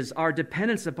acknowledges our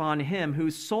dependence upon him,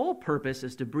 whose sole purpose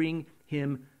is to bring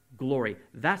him glory.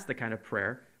 That's the kind of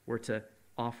prayer we're to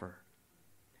offer.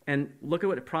 And look at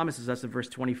what it promises us in verse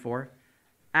 24.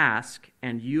 "Ask,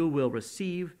 and you will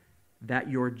receive,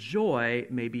 that your joy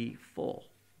may be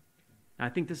full." Now, I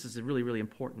think this is really, really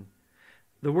important.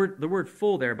 The word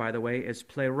full there, by the way, is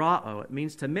plerao. It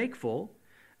means to make full,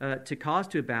 to cause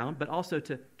to abound, but also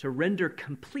to render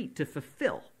complete, to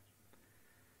fulfill.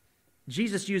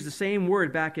 Jesus used the same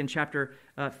word back in chapter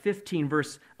 15,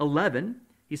 verse 11.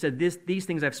 He said, "These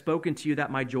things I've spoken to you, that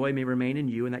my joy may remain in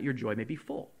you, and that your joy may be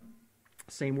full."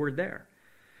 Same word there.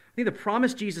 I think the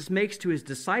promise Jesus makes to his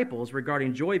disciples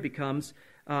regarding joy becomes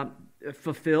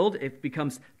fulfilled. It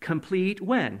becomes complete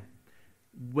when?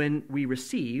 When we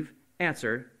receive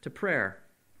answer to prayer.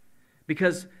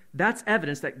 Because that's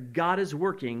evidence that God is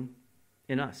working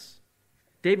in us.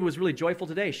 David was really joyful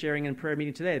today, sharing in prayer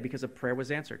meeting today, because a prayer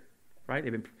was answered, right?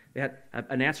 They had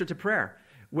an answer to prayer,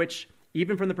 which,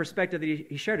 even from the perspective that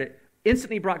he shared it,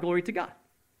 instantly brought glory to God.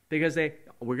 Because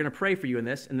we're going to pray for you in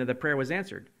this, and then the prayer was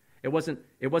answered. It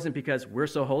wasn't because we're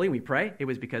so holy and we pray. It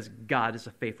was because God is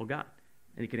a faithful God,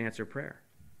 and he can answer prayer.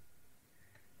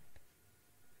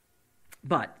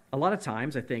 But a lot of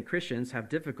times, I think Christians have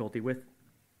difficulty with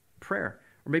prayer,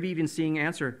 or maybe even seeing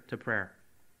answer to prayer.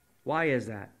 Why is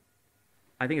that?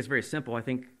 I think it's very simple. I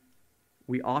think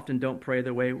we often don't pray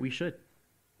the way we should.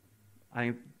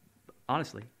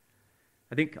 Honestly,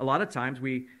 I think a lot of times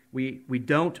we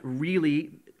don't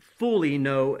really fully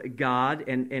know God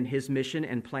and his mission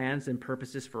and plans and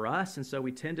purposes for us, and so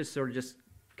we tend to sort of just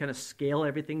kind of scale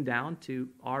everything down to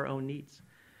our own needs.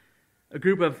 A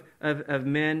group of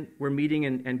men were meeting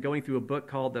and going through a book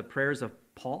called The Prayers of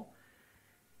Paul,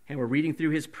 and we're reading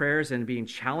through his prayers and being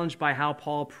challenged by how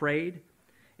Paul prayed.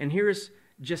 And here's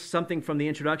just something from the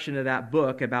introduction to that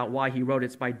book about why he wrote it.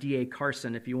 It's by D.A.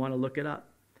 Carson, if you want to look it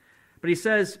up. But he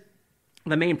says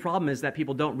the main problem is that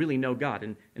people don't really know God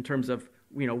in terms of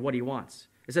what he wants.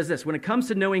 It says this: when it comes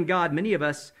to knowing God, many of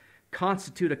us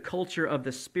constitute a culture of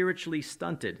the spiritually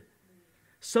stunted.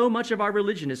 So much of our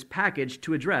religion is packaged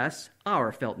to address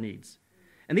our felt needs.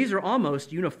 And these are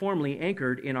almost uniformly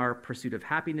anchored in our pursuit of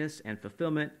happiness and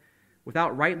fulfillment,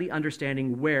 without rightly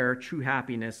understanding where true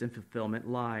happiness and fulfillment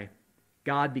lie.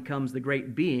 God becomes the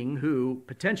great being who,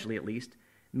 potentially at least,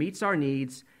 meets our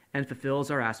needs and fulfills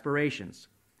our aspirations.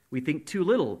 We think too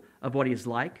little of what he is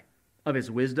like, of his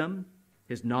wisdom,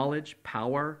 his knowledge,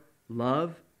 power,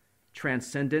 love,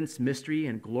 transcendence, mystery,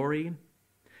 and glory.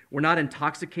 We're not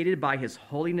intoxicated by his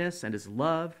holiness and his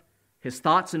love. His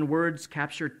thoughts and words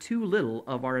capture too little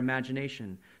of our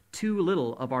imagination, too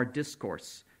little of our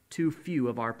discourse, too few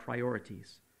of our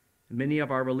priorities. Many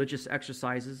of our religious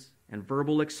exercises and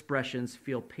verbal expressions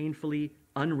feel painfully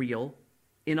unreal,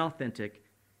 inauthentic,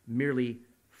 merely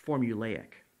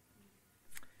formulaic.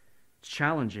 It's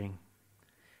challenging.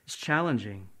 It's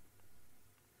challenging.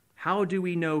 How do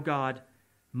we know God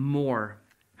more?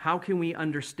 How can we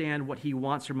understand what he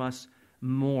wants from us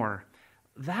more?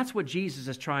 That's what Jesus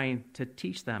is trying to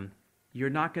teach them. You're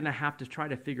not going to have to try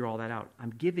to figure all that out.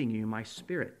 I'm giving you my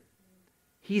Spirit.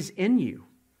 He's in you,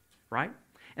 right?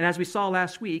 And as we saw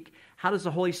last week, how does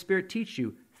the Holy Spirit teach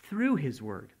you? Through his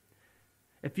word.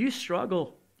 If you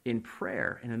struggle in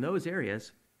prayer and in those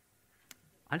areas,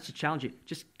 I just challenge you,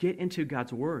 just get into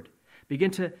God's word.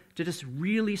 Begin to just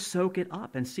really soak it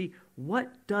up and see,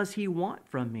 what does he want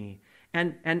from me?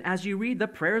 And as you read the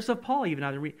prayers of Paul,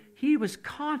 he was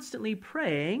constantly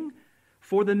praying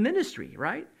for the ministry,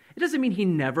 right? It doesn't mean he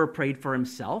never prayed for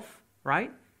himself,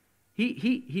 right?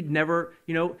 He'd never,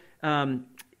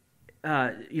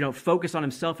 focus on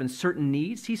himself and certain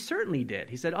needs. He certainly did.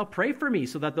 He said, "Oh, pray for me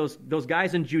so that those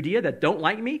guys in Judea that don't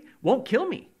like me won't kill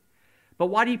me." But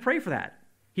why did he pray for that?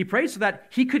 He prayed so that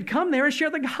he could come there and share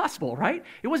the gospel, right?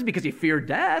 It wasn't because he feared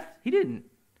death. He didn't.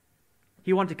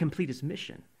 He wanted to complete his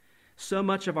mission. So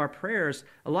much of our prayers,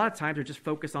 a lot of times, are just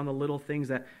focused on the little things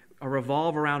that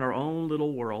revolve around our own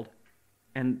little world,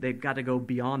 and they've got to go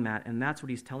beyond that, and that's what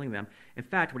he's telling them. In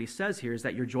fact, what he says here is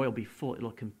that your joy will be full,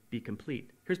 it'll be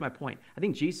complete. Here's my point. I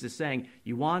think Jesus is saying,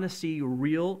 you want to see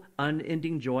real,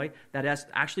 unending joy that is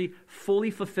actually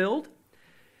fully fulfilled?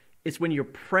 It's when you're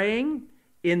praying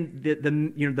in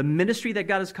the ministry that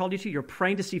God has called you to, you're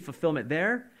praying to see fulfillment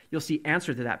there, you'll see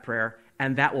answer to that prayer,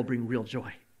 and that will bring real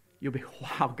joy. You'll be,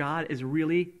 wow, God is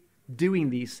really doing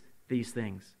these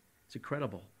things. It's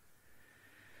incredible.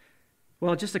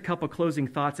 Well, just a couple closing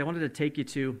thoughts. I wanted to take you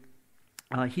to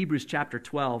Hebrews chapter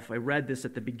 12. I read this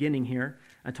at the beginning here.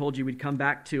 I told you we'd come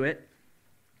back to it.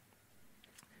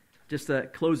 Just a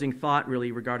closing thought,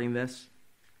 really, regarding this.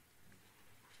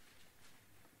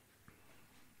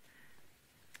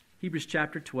 Hebrews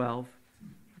chapter 12.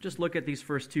 Just look at these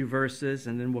first two verses,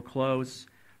 and then we'll close.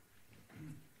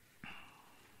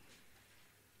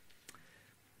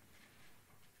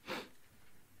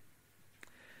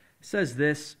 It says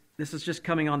this. This is just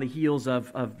coming on the heels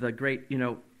of the great,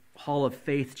 Hall of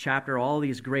Faith chapter, all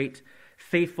these great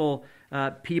faithful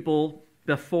people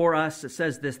before us. It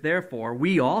says this, therefore,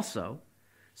 we also,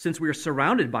 since we are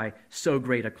surrounded by so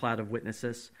great a cloud of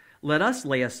witnesses, let us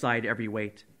lay aside every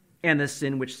weight and the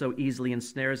sin which so easily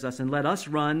ensnares us, and let us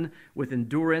run with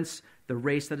endurance the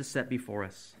race that is set before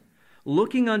us,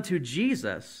 looking unto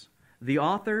Jesus, the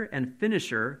author and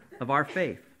finisher of our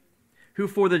faith, who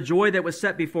for the joy that was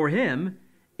set before him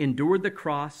endured the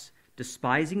cross,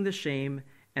 despising the shame,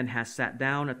 and has sat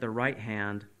down at the right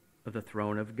hand of the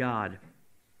throne of God.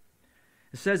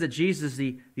 It says that Jesus is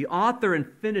the author and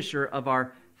finisher of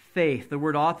our faith. The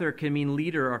word author can mean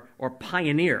leader or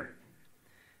pioneer.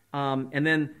 And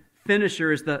then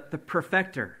finisher is the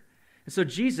perfecter. And so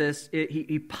Jesus,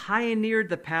 he pioneered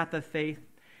the path of faith,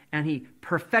 and he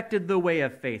perfected the way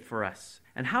of faith for us.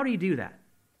 And how did he do that?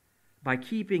 By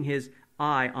keeping his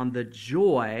eye on the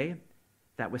joy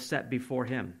that was set before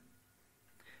him.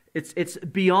 It's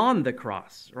beyond the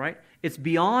cross, right? It's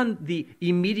beyond the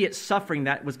immediate suffering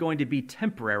that was going to be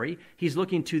temporary. He's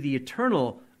looking to the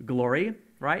eternal glory,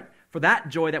 right? For that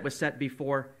joy that was set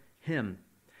before him.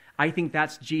 I think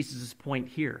that's Jesus' point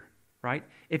here, right?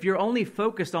 If you're only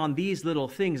focused on these little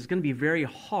things, it's going to be very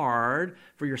hard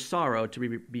for your sorrow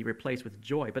to be replaced with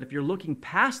joy. But if you're looking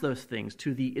past those things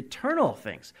to the eternal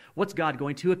things, what's God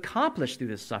going to accomplish through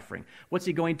this suffering? What's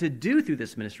he going to do through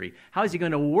this ministry? How is he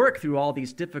going to work through all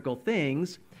these difficult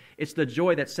things? It's the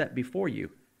joy that's set before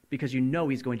you because you know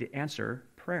he's going to answer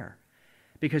prayer.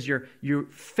 Because you're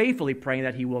faithfully praying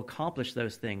that he will accomplish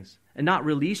those things and not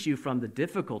release you from the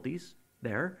difficulties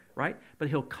there, right? But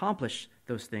he'll accomplish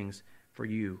those things for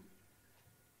you.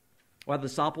 While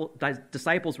the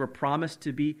disciples were promised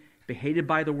to be hated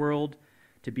by the world,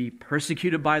 to be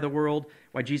persecuted by the world,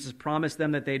 while Jesus promised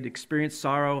them that they'd experience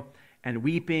sorrow and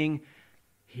weeping,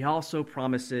 he also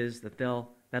promises that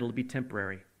that'll be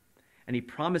temporary. And he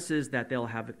promises that they'll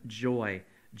have joy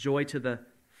to the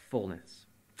fullness.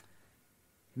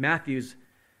 Matthew's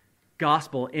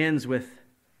gospel ends with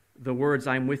the words,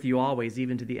 "I'm with you always,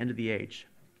 even to the end of the age."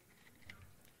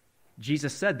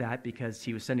 Jesus said that because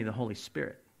he was sending the Holy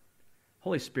Spirit.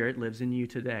 Holy Spirit lives in you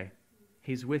today.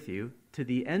 He's with you to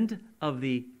the end of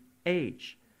the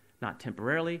age. Not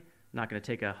temporarily, not going to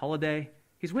take a holiday.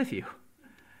 He's with you.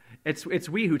 It's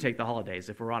we who take the holidays,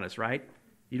 if we're honest, right?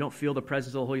 You don't feel the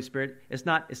presence of the Holy Spirit. It's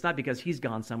not because he's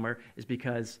gone somewhere. It's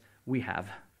because we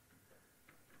have.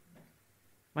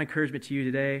 My encouragement to you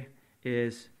today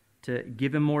is to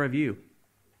give him more of you.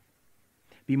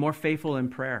 Be more faithful in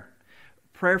prayer.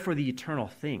 Prayer for the eternal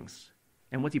things.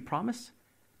 And what's he promise?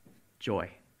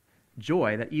 Joy.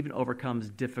 Joy that even overcomes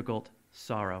difficult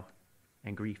sorrow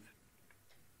and grief.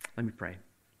 Let me pray.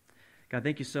 God,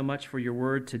 thank you so much for your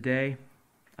word today.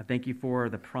 I thank you for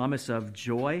the promise of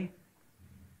joy.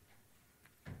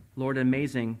 Lord,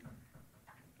 amazing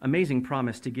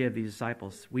promise to give these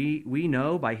disciples. We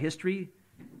know by history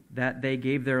that they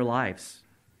gave their lives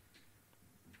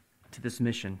to this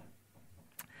mission,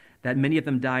 that many of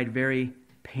them died very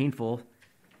painful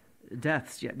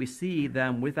deaths, yet we see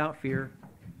them without fear.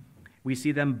 We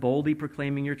see them boldly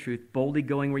proclaiming your truth, boldly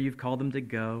going where you've called them to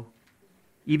go,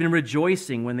 even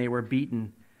rejoicing when they were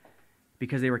beaten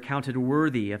because they were counted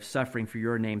worthy of suffering for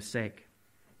your name's sake.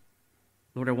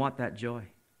 Lord, I want that joy.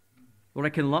 Lord, I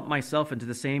can lump myself into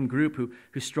the same group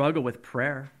who struggle with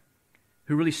prayer,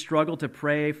 who really struggle to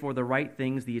pray for the right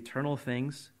things, the eternal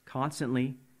things,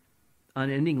 constantly,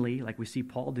 unendingly, like we see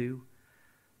Paul do.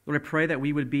 Lord, I pray that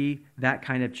we would be that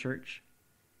kind of church,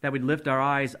 that we'd lift our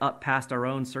eyes up past our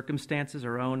own circumstances,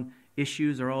 our own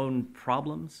issues, our own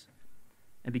problems,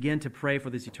 and begin to pray for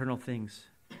these eternal things.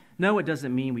 No, it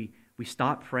doesn't mean we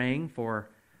stop praying for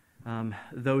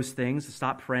those things,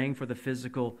 stop praying for the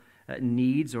physical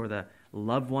needs or the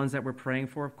loved ones that we're praying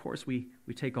for. Of course, we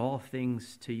take all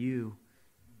things to you.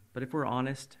 But if we're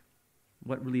honest,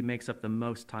 what really makes up the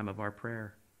most time of our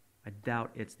prayer? I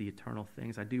doubt it's the eternal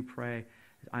things. I do pray.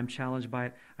 I'm challenged by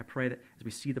it. I pray that as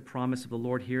we see the promise of the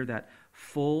Lord here, that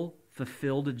full,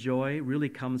 fulfilled joy really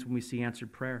comes when we see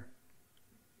answered prayer.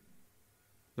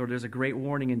 Lord, there's a great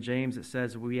warning in James that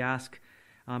says we ask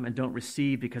and don't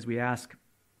receive because we ask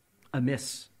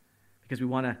amiss, because we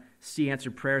want to see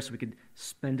answered prayer so we could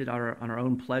spend it on our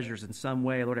own pleasures in some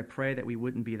way. Lord, I pray that we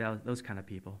wouldn't be those kind of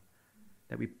people,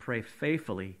 that we pray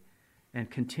faithfully and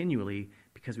continually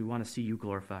because we want to see you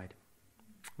glorified.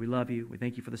 We love you. We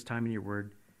thank you for this time in your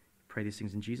word. Pray these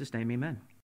things in Jesus' name, amen.